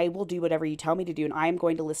 I will do whatever you tell me to do, and I am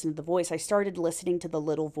going to listen to the voice. I started listening to the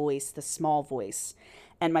little voice, the small voice.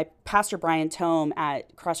 And my pastor, Brian Tome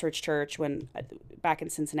at Crossroads Church, back in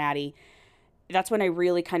Cincinnati, that's when I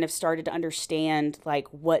really kind of started to understand like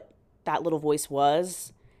what that little voice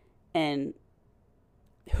was and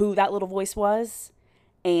who that little voice was.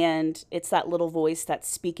 And it's that little voice that's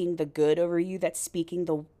speaking the good over you, that's speaking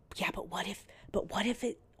but what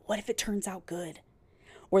if it turns out good?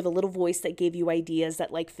 Or the little voice that gave you ideas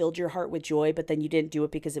that like filled your heart with joy, but then you didn't do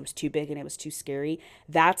it because it was too big and it was too scary.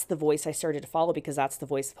 That's the voice I started to follow because that's the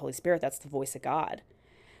voice of the Holy Spirit. That's the voice of God.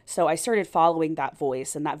 So I started following that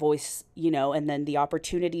voice, and that voice, you know, and then the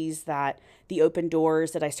opportunities, the open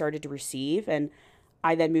doors that I started to receive. And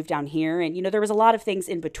I then moved down here, and, you know, there was a lot of things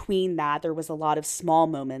in between that. There was a lot of small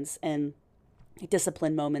moments and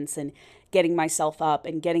discipline moments and getting myself up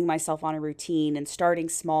and getting myself on a routine and starting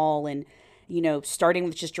small and, you know, starting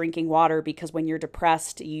with just drinking water, because when you're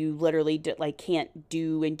depressed, you literally can't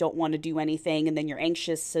do and don't want to do anything. And then you're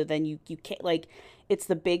anxious. So then you can't, like, it's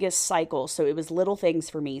the biggest cycle. So it was little things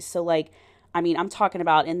for me. So like, I mean, I'm talking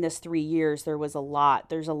about in this 3 years, there's a lot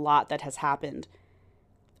that has happened.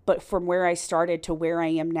 But from where I started to where I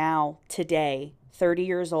am now today, 30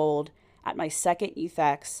 years old, at my second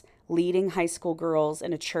YouthX, leading high school girls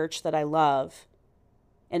in a church that I love,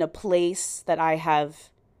 in a place that I have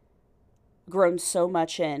grown so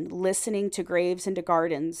much in, listening to Graves into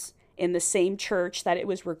Gardens in the same church that it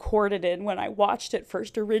was recorded in when I watched it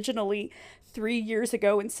first originally 3 years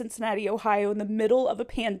ago in Cincinnati, Ohio, in the middle of a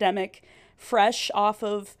pandemic, fresh off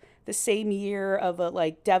of the same year of a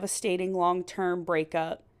like devastating long-term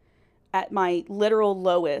breakup, at my literal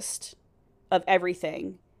lowest of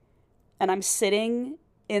everything. And I'm sitting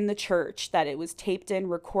in the church that it was taped in,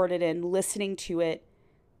 recorded in, listening to it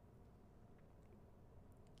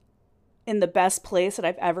in the best place that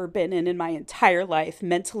I've ever been in my entire life,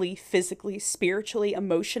 mentally, physically, spiritually,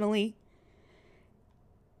 emotionally.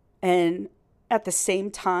 And at the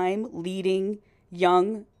same time, leading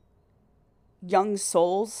young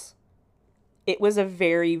souls. It was a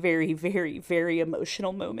very, very, very, very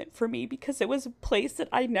emotional moment for me, because it was a place that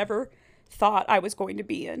I never thought I was going to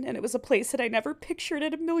be in. And it was a place that I never pictured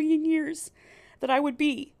in a million years that I would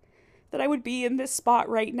be in this spot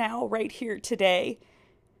right now, right here today,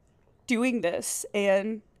 doing this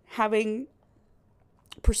and having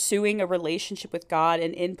pursuing a relationship with God,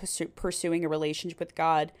 and in pursuing a relationship with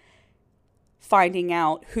God, finding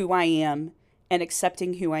out who I am and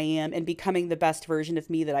accepting who I am and becoming the best version of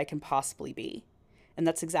me that I can possibly be. And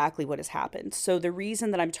that's exactly what has happened. So the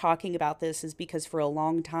reason that I'm talking about this is because for a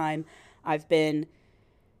long time, I've been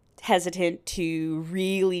hesitant to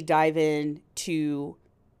really dive in to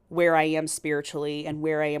where I am spiritually and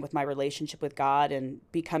where I am with my relationship with God and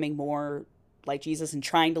becoming more like Jesus and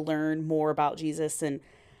trying to learn more about Jesus. And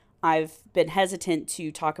I've been hesitant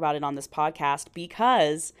to talk about it on this podcast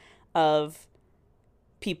because of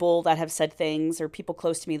people that have said things, or people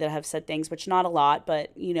close to me that have said things, which not a lot,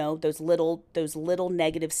 but you know, those little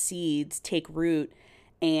negative seeds take root,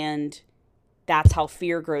 and that's how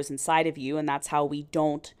fear grows inside of you, and that's how we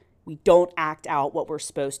don't act out what we're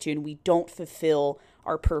supposed to, and we don't fulfill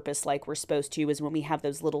our purpose like we're supposed to, is when we have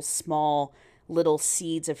those little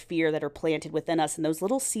seeds of fear that are planted within us. And those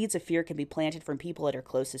little seeds of fear can be planted from people that are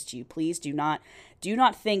closest to you. Please do not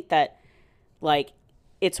think that like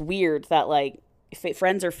it's weird that like if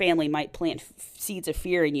friends or family might plant seeds of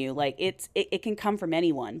fear in you. Like it can come from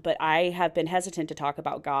anyone. But I have been hesitant to talk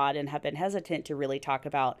about God and have been hesitant to really talk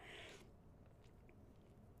about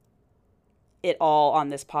it all on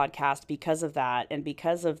this podcast because of that, and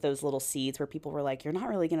because of those little seeds where people were like, you're not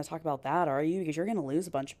really going to talk about that, are you? Because you're going to lose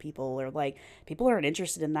a bunch of people, or like people aren't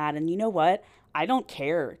interested in that. And you know what? I don't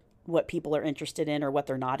care what people are interested in or what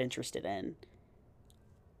they're not interested in.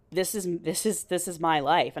 This is my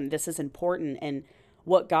life, and this is important, and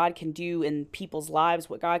what God can do in people's lives,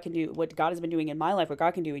 what God can do, what God has been doing in my life, what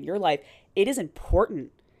God can do in your life, it is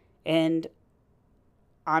important, and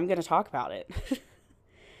I'm going to talk about it.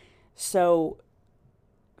 So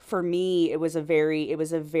for me, it was a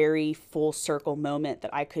very full circle moment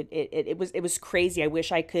that I could, it was crazy. I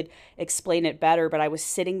wish I could explain it better, but I was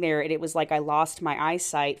sitting there and it was like I lost my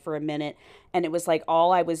eyesight for a minute, and it was like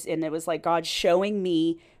it was like God showing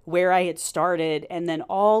me where I had started, and then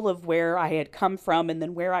all of where I had come from, and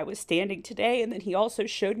then where I was standing today. And then he also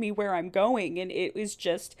showed me where I'm going. And it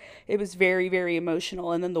was very, very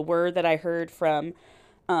emotional. And then the word that I heard from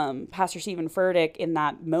Pastor Stephen Furtick in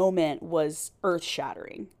that moment was earth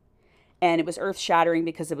shattering. And it was earth shattering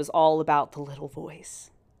because it was all about the little voice.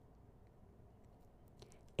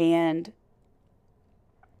 And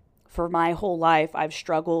for my whole life, I've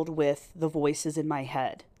struggled with the voices in my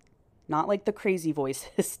head. Not like the crazy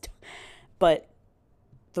voices, but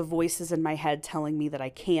the voices in my head telling me that I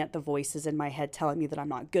can't, the voices in my head telling me that I'm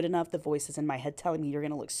not good enough, the voices in my head telling me you're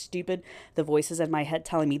going to look stupid, the voices in my head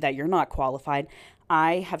telling me that you're not qualified.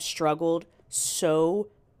 I have struggled so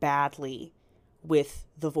badly with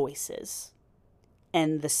the voices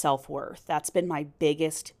and the self-worth. That's been my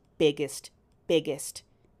biggest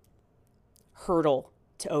hurdle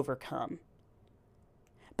to overcome.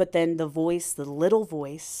 But then the voice, the little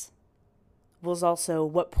voice, was also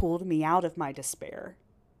what pulled me out of my despair.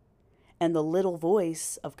 And the little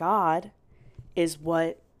voice of God is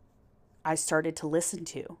what I started to listen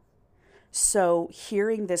to. So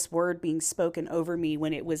hearing this word being spoken over me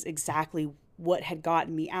when it was exactly what had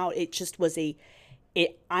gotten me out, it just was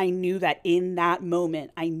I knew that in that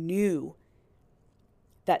moment, I knew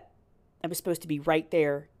that I was supposed to be right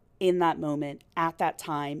there in that moment, at that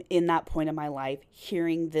time, in that point of my life,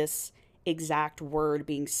 hearing this exact word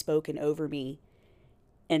being spoken over me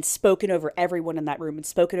and spoken over everyone in that room and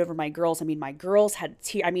spoken over my girls. I mean, my girls had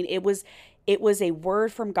tears. I mean, it was a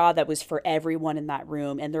word from God that was for everyone in that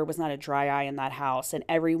room, and there was not a dry eye in that house, and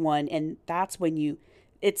everyone. And that's when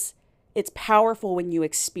it's powerful when you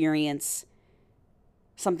experience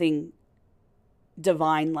something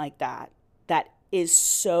divine like that is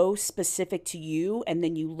so specific to you, and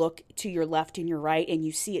then you look to your left and your right and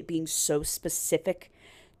you see it being so specific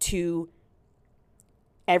to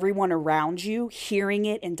everyone around you, hearing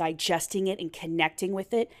it and digesting it and connecting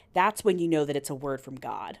with it. That's when you know that it's a word from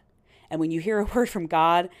God. And when you hear a word from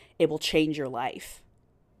God, it will change your life.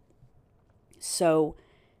 So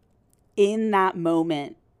in that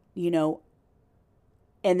moment, and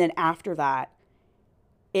then after that,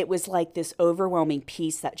 it was like this overwhelming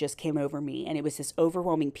peace that just came over me. And it was this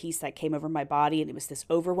overwhelming peace that came over my body. And it was this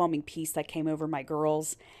overwhelming peace that came over my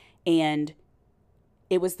girls. And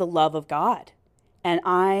it was the love of God. And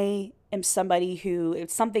I am somebody who,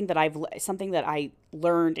 it's something that I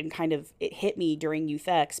learned, and kind of, it hit me during Youth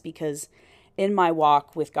X, because in my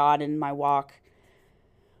walk with God and my walk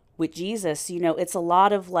with Jesus, it's a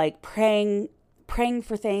lot of like praying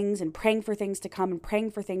for things and praying for things to come and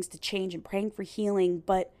praying for things to change and praying for healing.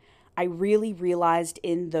 But I really realized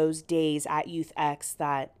in those days at Youth X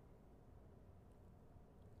that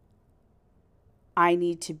I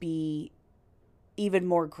need to be even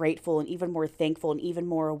more grateful and even more thankful and even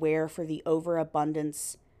more aware for the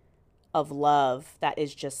overabundance of love that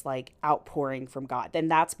is just like outpouring from God. Then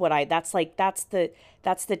that's the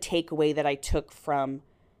takeaway that I took from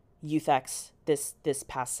Youth X this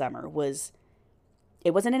past summer. Was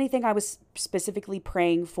it wasn't anything I was specifically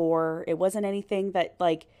praying for. It wasn't anything that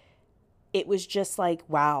like, it was just like,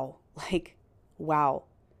 wow, like, wow.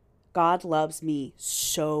 God loves me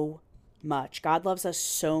so much. God loves us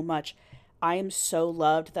so much. I am so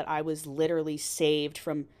loved that I was literally saved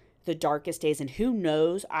from the darkest days. And who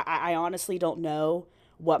knows? I honestly don't know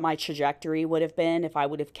what my trajectory would have been if I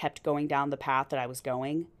would have kept going down the path that I was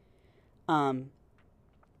going.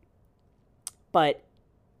 But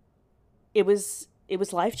it was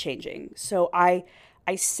life-changing. So I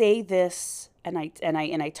say this and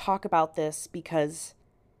I talk about this because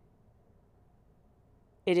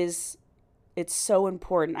it's so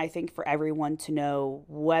important, I think, for everyone to know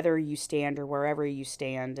whether you stand or wherever you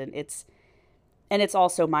stand. And it's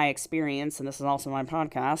also my experience, and this is also my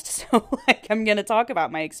podcast. So like, I'm going to talk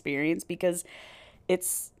about my experience because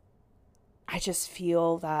I just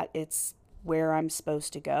feel that it's where I'm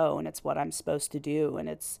supposed to go, and it's what I'm supposed to do, and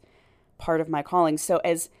it's part of my calling. So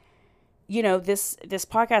as you know, this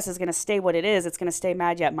podcast is going to stay what it is. It's going to stay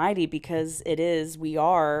Mad Yet Mighty because we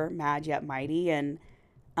are Mad Yet Mighty. And,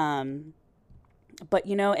 but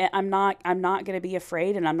you know, I'm not going to be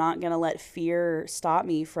afraid, and I'm not going to let fear stop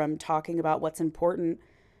me from talking about what's important,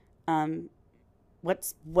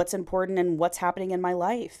 what's important and what's happening in my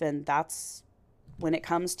life. And that's when it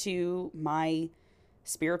comes to my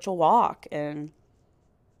spiritual walk. And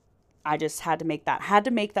I just had to make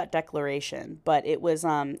that declaration. But it was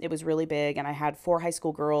really big. And I had 4 high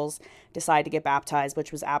school girls decide to get baptized,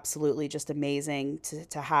 which was absolutely just amazing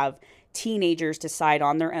to have teenagers decide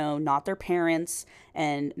on their own, not their parents,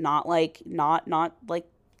 and not like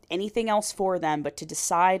anything else for them, but to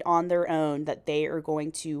decide on their own that they are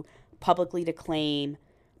going to publicly claim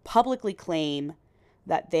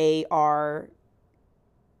that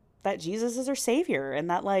that Jesus is their savior, and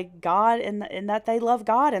that like God, and that they love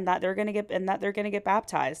God, and that they're going to get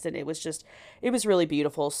baptized. And it was really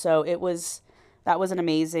beautiful. So that was an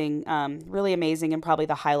amazing, really amazing, and probably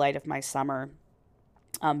the highlight of my summer,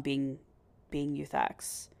 being Youth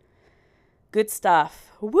X. Good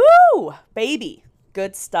stuff. Woo, baby.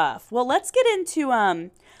 Good stuff. Well, let's get into,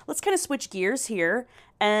 let's kind of switch gears here,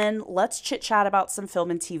 and let's chit chat about some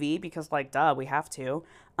film and TV, because like, duh, we have to.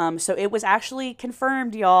 So it was actually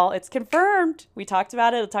confirmed, y'all. It's confirmed. We talked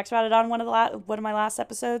about it. On one of my last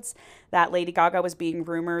episodes, that Lady Gaga was being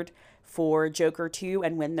rumored for Joker 2,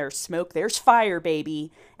 and when there's smoke, there's fire,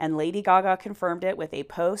 baby. And Lady Gaga confirmed it with a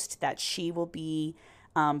post that she will be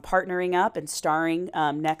partnering up and starring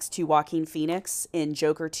next to Joaquin Phoenix in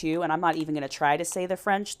Joker 2. And I'm not even going to try to say the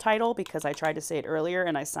French title because I tried to say it earlier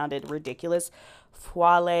and I sounded ridiculous.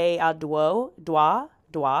 Foile à doigt.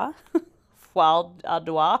 Foile à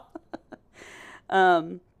doigt.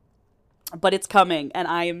 But it's coming, and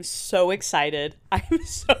I am so excited. I'm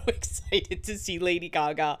so excited to see Lady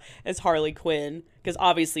Gaga as Harley Quinn, because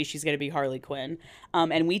obviously she's going to be Harley Quinn.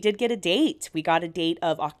 And we did get a date. We got a date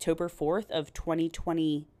of October 4th of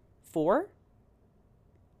 2024.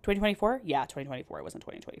 2024? Yeah, 2024. It wasn't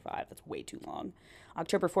 2025. That's way too long.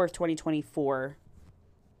 October 4th, 2024.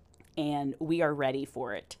 And we are ready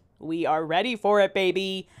for it. We are ready for it,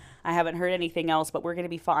 baby. I haven't heard anything else, but I'm going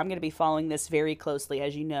to be following this very closely,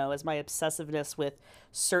 as you know, as my obsessiveness with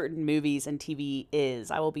certain movies and TV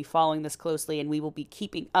is. I will be following this closely, and we will be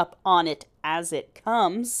keeping up on it as it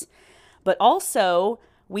comes. But also,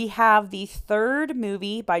 we have the 3rd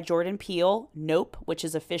movie by Jordan Peele, Nope, which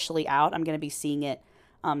is officially out. I'm going to be seeing it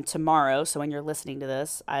tomorrow. So when you're listening to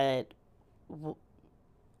this, I'm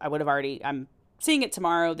seeing it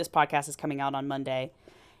tomorrow. This podcast is coming out on Monday,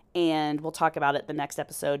 and we'll talk about it the next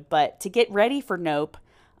episode. But to get ready for Nope,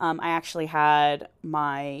 I actually had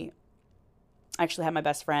my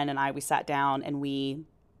best friend and we sat down, and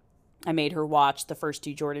I made her watch the first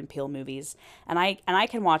 2 Jordan Peele movies, and I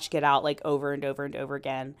can watch Get Out like over and over and over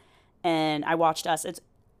again. And I watched Us.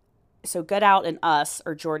 So Get Out and Us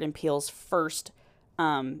are Jordan Peele's first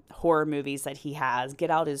horror movies that he has.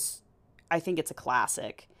 Get Out is, I think it's a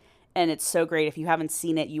classic. And it's so great. If you haven't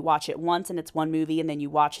seen it, you watch it once and it's one movie, and then you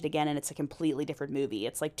watch it again and it's a completely different movie.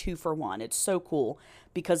 It's like 2 for 1. It's so cool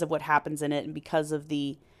because of what happens in it and because of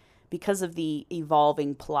the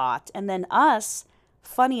evolving plot. And then Us,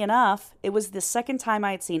 funny enough, it was the second time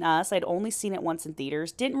I had seen Us. I'd only seen it once in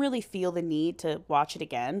theaters. Didn't really feel the need to watch it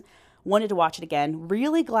again. Wanted to watch it again.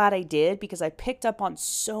 Really glad I did, because I picked up on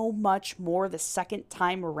so much more the second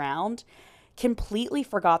time around. Completely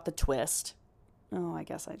forgot the twist. Oh, I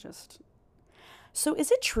guess So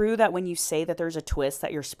is it true that when you say that there's a twist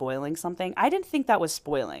that you're spoiling something? I didn't think that was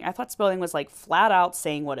spoiling. I thought spoiling was like flat out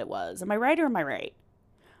saying what it was. Am I right or am I right?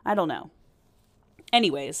 I don't know.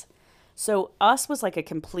 Anyways, so Us was like a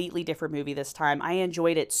completely different movie this time. I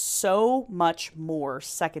enjoyed it so much more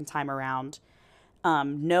second time around,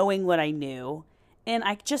 knowing what I knew. And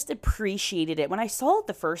I just appreciated it. When I saw it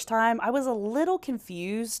the first time, I was a little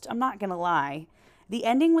confused. I'm not going to lie. The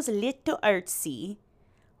ending was a little artsy,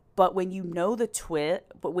 but when you know the twist,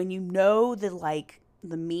 but when you know the like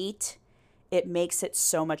the meat, it makes it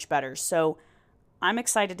so much better. So I'm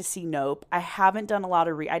excited to see Nope. I haven't done a lot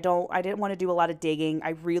of I didn't want to do a lot of digging. I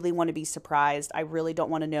really want to be surprised. I really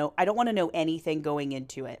don't want to know. I don't want to know anything going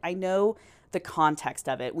into it. I know the context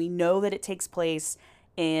of it. We know that it takes place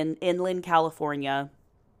in inland California,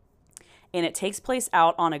 and it takes place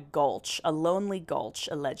out on a gulch, a lonely gulch,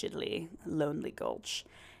 allegedly, lonely gulch.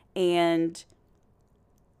 And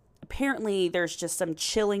apparently there's just some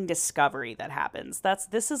chilling discovery that happens.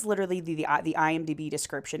 This is literally the IMDb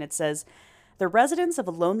description. It says the residents of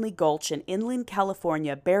a lonely gulch in inland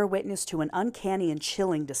California bear witness to an uncanny and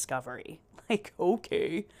chilling discovery. Like,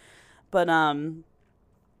 okay. But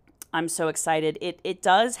I'm so excited. It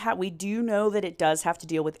does have we do know that it does have to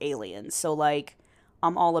deal with aliens. So like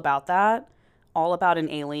I'm all about that. All about an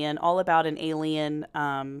alien, all about an alien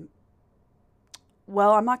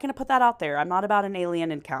well, I'm not going to put that out there. I'm not about an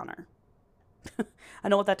alien encounter. I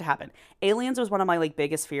don't want that to happen. Aliens was one of my like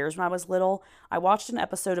biggest fears when I was little. I watched an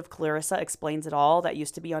episode of Clarissa Explains It All that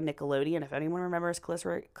used to be on Nickelodeon. If anyone remembers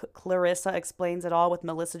Clarissa Explains It All with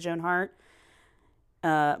Melissa Joan Hart,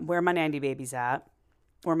 where my 90 babies at,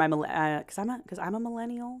 or my because I'm a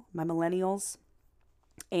millennial, my millennials.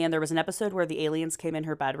 And there was an episode where the aliens came in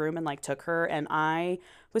her bedroom and like took her, and I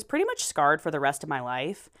was pretty much scarred for the rest of my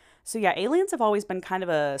life. So yeah, aliens have always been kind of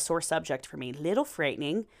a sore subject for me. Little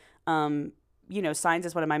frightening. Signs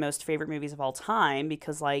is one of my most favorite movies of all time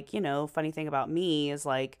because like, funny thing about me is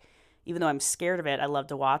like, even though I'm scared of it, I love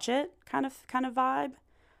to watch it kind of vibe.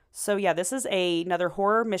 So yeah, this is another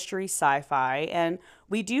horror mystery sci-fi. And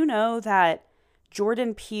we do know that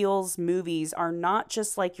Jordan Peele's movies are not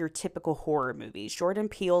just like your typical horror movies. Jordan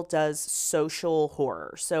Peele does social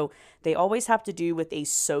horror. So they always have to do with a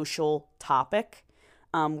social topic.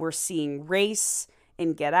 We're seeing race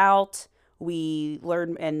in Get Out. We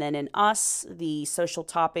learn, and then in Us, the social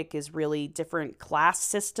topic is really different class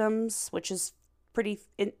systems, which is pretty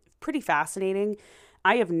fascinating.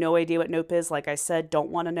 I have no idea what Nope is. Like I said, don't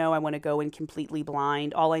want to know. I want to go in completely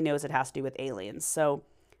blind. All I know is it has to do with aliens. So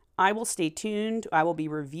I will stay tuned. I will be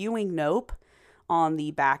reviewing Nope on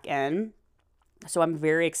the back end. So I'm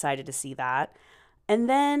very excited to see that. And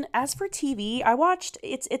then as for TV, I watched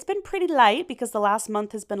it's been pretty light because the last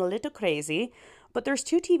month has been a little crazy, but there's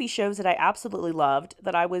two TV shows that I absolutely loved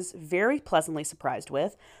that I was very pleasantly surprised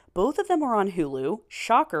with. Both of them were on Hulu.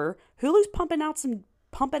 Shocker, Hulu's pumping out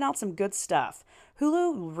some good stuff.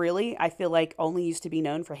 Hulu really, I feel like, only used to be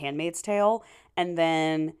known for Handmaid's Tale, and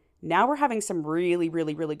then now we're having some really,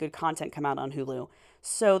 really, really good content come out on Hulu.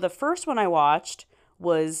 So the first one I watched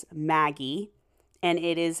was Maggie, and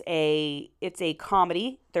it's a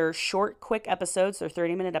comedy. They're short, quick episodes. They're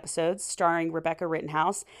 30-minute episodes starring Rebecca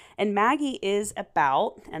Rittenhouse. And Maggie is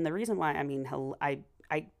about, and the reason why,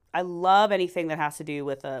 I love anything that has to do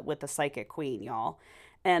with the psychic queen, y'all.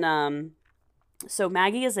 And so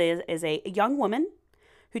Maggie is a young woman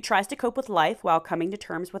who tries to cope with life while coming to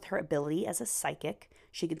terms with her ability as a psychic.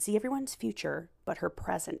 She can see everyone's future, but her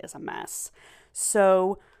present is a mess.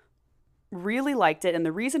 So really liked it, and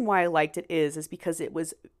the reason why I liked it is because it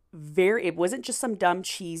wasn't just some dumb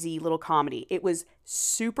cheesy little comedy. It was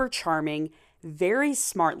super charming, very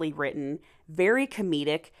smartly written, very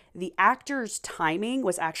comedic. The actors' timing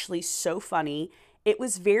was actually so funny. It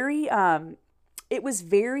was very How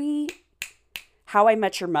I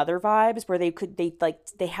Met Your Mother vibes, where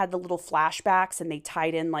they had the little flashbacks and they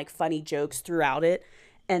tied in like funny jokes throughout it,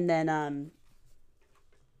 and then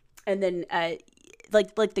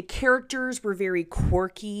like the characters were very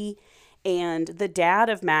quirky, and the dad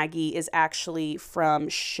of Maggie is actually from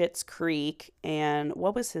Schitt's Creek, and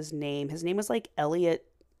what was his name? His name was like Elliot.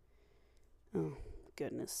 Oh,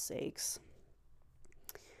 goodness sakes.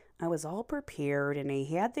 I was all prepared and I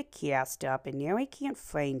had the cast up and now I can't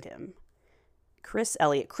find him. Chris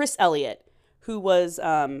Elliott, who was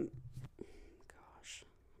gosh,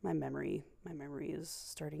 my memory is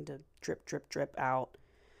starting to drip out.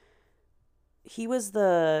 He was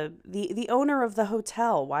the owner of the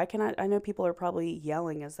hotel. Why can I know people are probably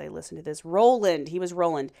yelling as they listen to this. Roland. He was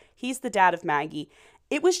Roland. He's the dad of Maggie.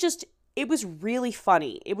 It was really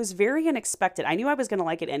funny. It was very unexpected. I knew I was going to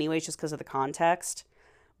like it anyways just because of the context.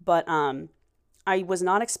 But I was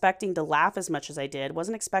not expecting to laugh as much as I did.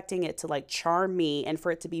 Wasn't expecting it to like charm me and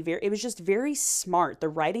for it to be very, it was just very smart. The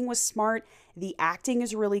writing was smart. The acting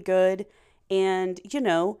is really good. And,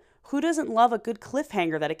 who doesn't love a good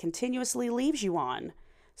cliffhanger that it continuously leaves you on?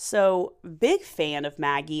 So, big fan of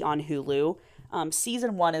Maggie on Hulu.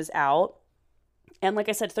 Season 1 is out. And like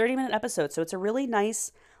I said, 30-minute episodes. So it's a really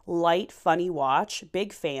nice, light, funny watch.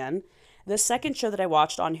 Big fan. The second show that I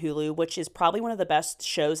watched on Hulu, which is probably one of the best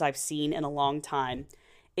shows I've seen in a long time,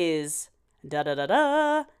 is da da da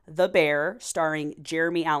da The Bear, starring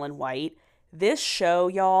Jeremy Allen White. This show,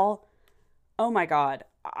 y'all, oh my God,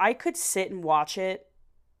 I could sit and watch it.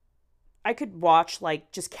 I could watch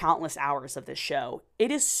like just countless hours of this show.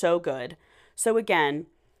 It is so good. So again,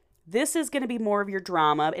 this is going to be more of your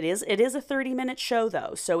drama. It is a 30-minute show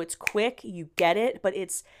though. So it's quick, you get it, but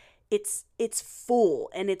it's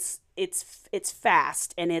full and it's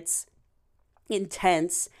fast and it's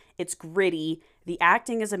intense, it's gritty. The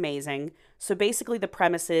acting is amazing. So basically the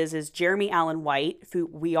premise is Jeremy Allen White, who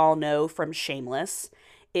we all know from Shameless,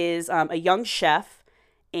 is a young chef,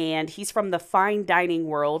 and he's from the fine dining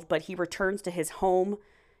world, but he returns to his home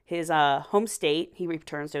state. He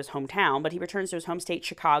returns to his hometown, but he returns to his home state,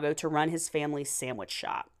 Chicago, to run his family's sandwich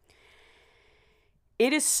shop.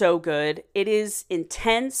 It is so good. It is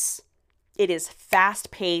intense. It is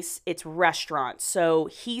fast paced. It's restaurant. So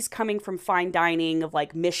he's coming from fine dining of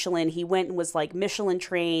like Michelin. He went and was like Michelin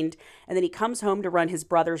trained, and then he comes home to run his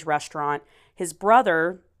brother's restaurant. His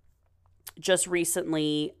brother just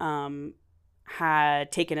recently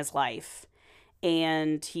had taken his life,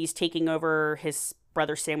 and he's taking over his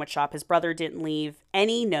brother's sandwich shop. His brother didn't leave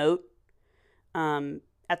any note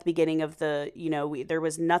at the beginning of there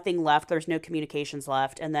was nothing left. There's no communications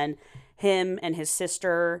left. And then him and his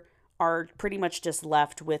sister are pretty much just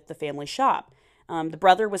left with the family shop. The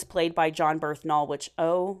brother was played by Jon Bernthal, which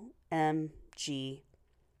OMG.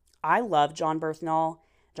 I love Jon Bernthal.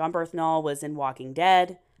 Jon Bernthal was in Walking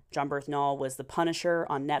Dead. Jon Bernthal was the Punisher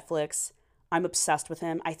on Netflix. I'm obsessed with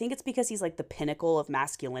him. I think it's because he's like the pinnacle of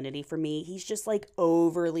masculinity for me. He's just like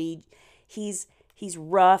overly, he's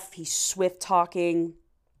rough, he's swift talking.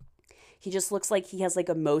 He just looks like he has like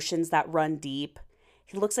emotions that run deep.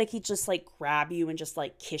 He looks like he'd just like grab you and just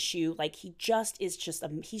like kiss you. Like he's just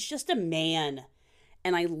a man.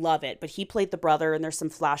 And I love it. But he played the brother, and there's some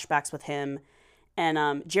flashbacks with him.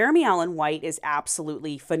 And Jeremy Allen White is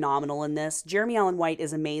absolutely phenomenal in this. Jeremy Allen White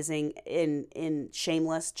is amazing in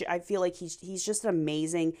Shameless. I feel like he's just an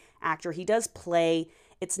amazing actor. He does play,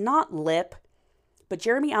 it's not lip, but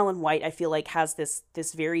Jeremy Allen White, I feel like, has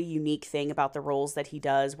this very unique thing about the roles that he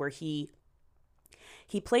does, where he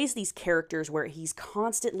plays these characters where he's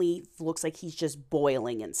constantly looks like he's just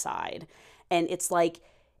boiling inside. And it's like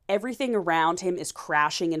everything around him is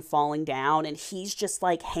crashing and falling down, and he's just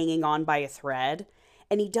like hanging on by a thread.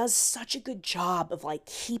 And he does such a good job of like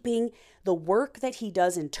keeping the work that he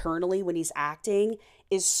does internally when he's acting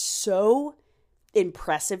is so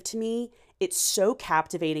impressive to me. It's so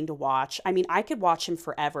captivating to watch. I mean, I could watch him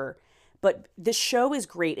forever, but the show is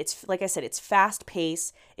great. It's like I said, it's fast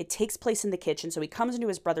paced. It takes place in the kitchen. So he comes into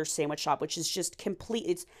his brother's sandwich shop, which is just complete.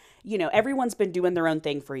 It's, everyone's been doing their own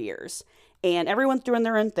thing for years, and everyone's doing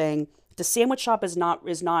their own thing. The sandwich shop is not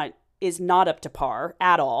up to par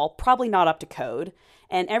at all. Probably not up to code.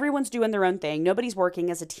 And everyone's doing their own thing. Nobody's working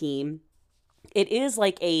as a team. It is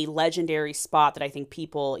like a legendary spot that I think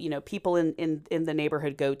people in the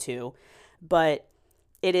neighborhood go to. But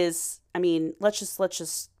it is, I mean, let's just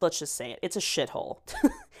say it. It's a shithole.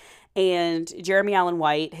 And Jeremy Allen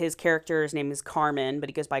White, his character's name is Carmen, but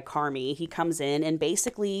he goes by Carmy. He comes in and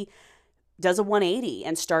basically does a 180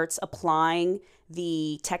 and starts applying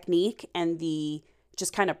the technique and the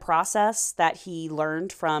just kind of process that he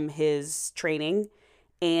learned from his training.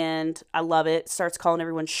 And I love it. Starts calling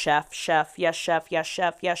everyone chef, chef, yes, chef, yes,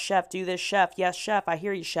 chef, yes, chef, do this, chef, yes, chef, I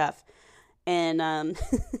hear you, chef. And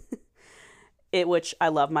which I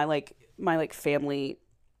love. My family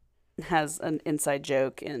has an inside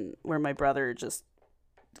joke, and where my brother just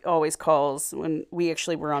always calls when we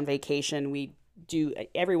actually were on vacation.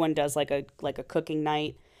 Everyone does like a cooking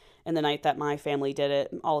night, and the night that my family did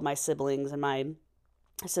it, all of my siblings and my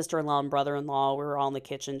sister-in-law and brother-in-law, we were all in the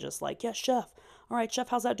kitchen just like, yes, chef. All right, chef,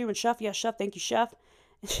 how's that doing, chef? Yes, chef, thank you, chef.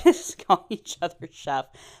 Just call each other chef.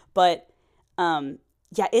 But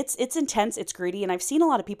yeah, it's intense, it's gritty, and I've seen a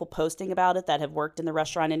lot of people posting about it that have worked in the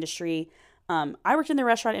restaurant industry. I worked in the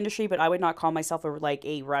restaurant industry, but I would not call myself a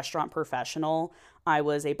restaurant professional. I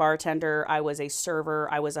was a bartender, I was a server,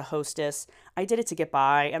 I was a hostess. I did it to get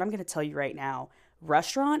by, and I'm going to tell you right now,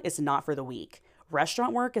 restaurant is not for the weak.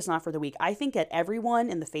 Restaurant work is not for the weak. I think that everyone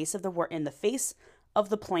in the face of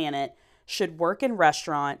the planet should work in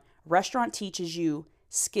restaurant. Restaurant teaches you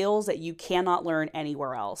skills that you cannot learn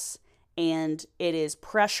anywhere else. And it is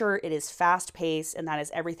pressure, it is fast paced, and that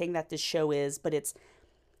is everything that this show is. But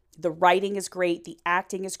the writing is great, the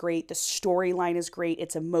acting is great, the storyline is great,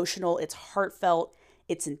 it's emotional, it's heartfelt,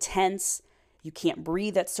 it's intense. You can't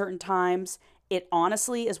breathe at certain times. It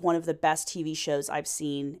honestly is one of the best TV shows I've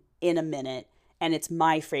seen in a minute, and it's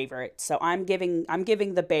my favorite. So I'm giving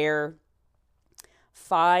The Bear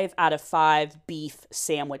 5 out of 5 beef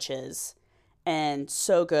sandwiches, and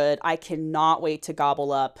so good. I cannot wait to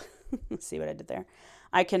gobble up. Let's see what I did there.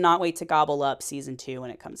 I cannot wait to gobble up season 2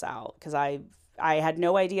 when it comes out, because I had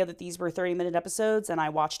no idea that these were 30-minute episodes, and I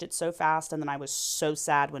watched it so fast, and then I was so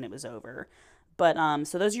sad when it was over. But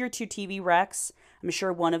so those are your 2 TV recs. I'm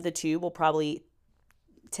sure one of the 2 will probably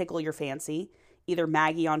tickle your fancy. Either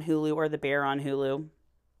Maggie on Hulu or The Bear on Hulu.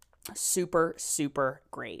 Super, super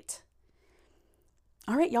great.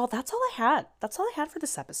 All right, y'all, that's all I had. That's all I had for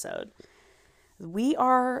this episode. We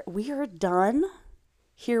are done.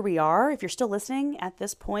 Here we are. If you're still listening at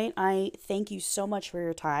this point, I thank you so much for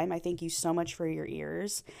your time. I thank you so much for your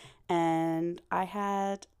ears. And I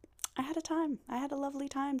had a time. I had a lovely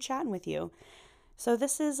time chatting with you. So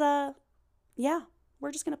this is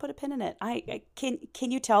we're just gonna put a pin in it. I can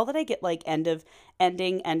you tell that I get like end of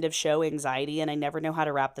show anxiety, and I never know how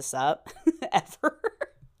to wrap this up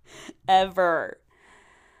ever.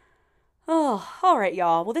 Oh, all right,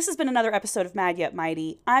 y'all. Well, this has been another episode of Mad Yet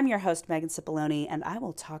Mighty. I'm your host, Megan Cipollone, and I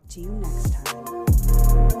will talk to you next time.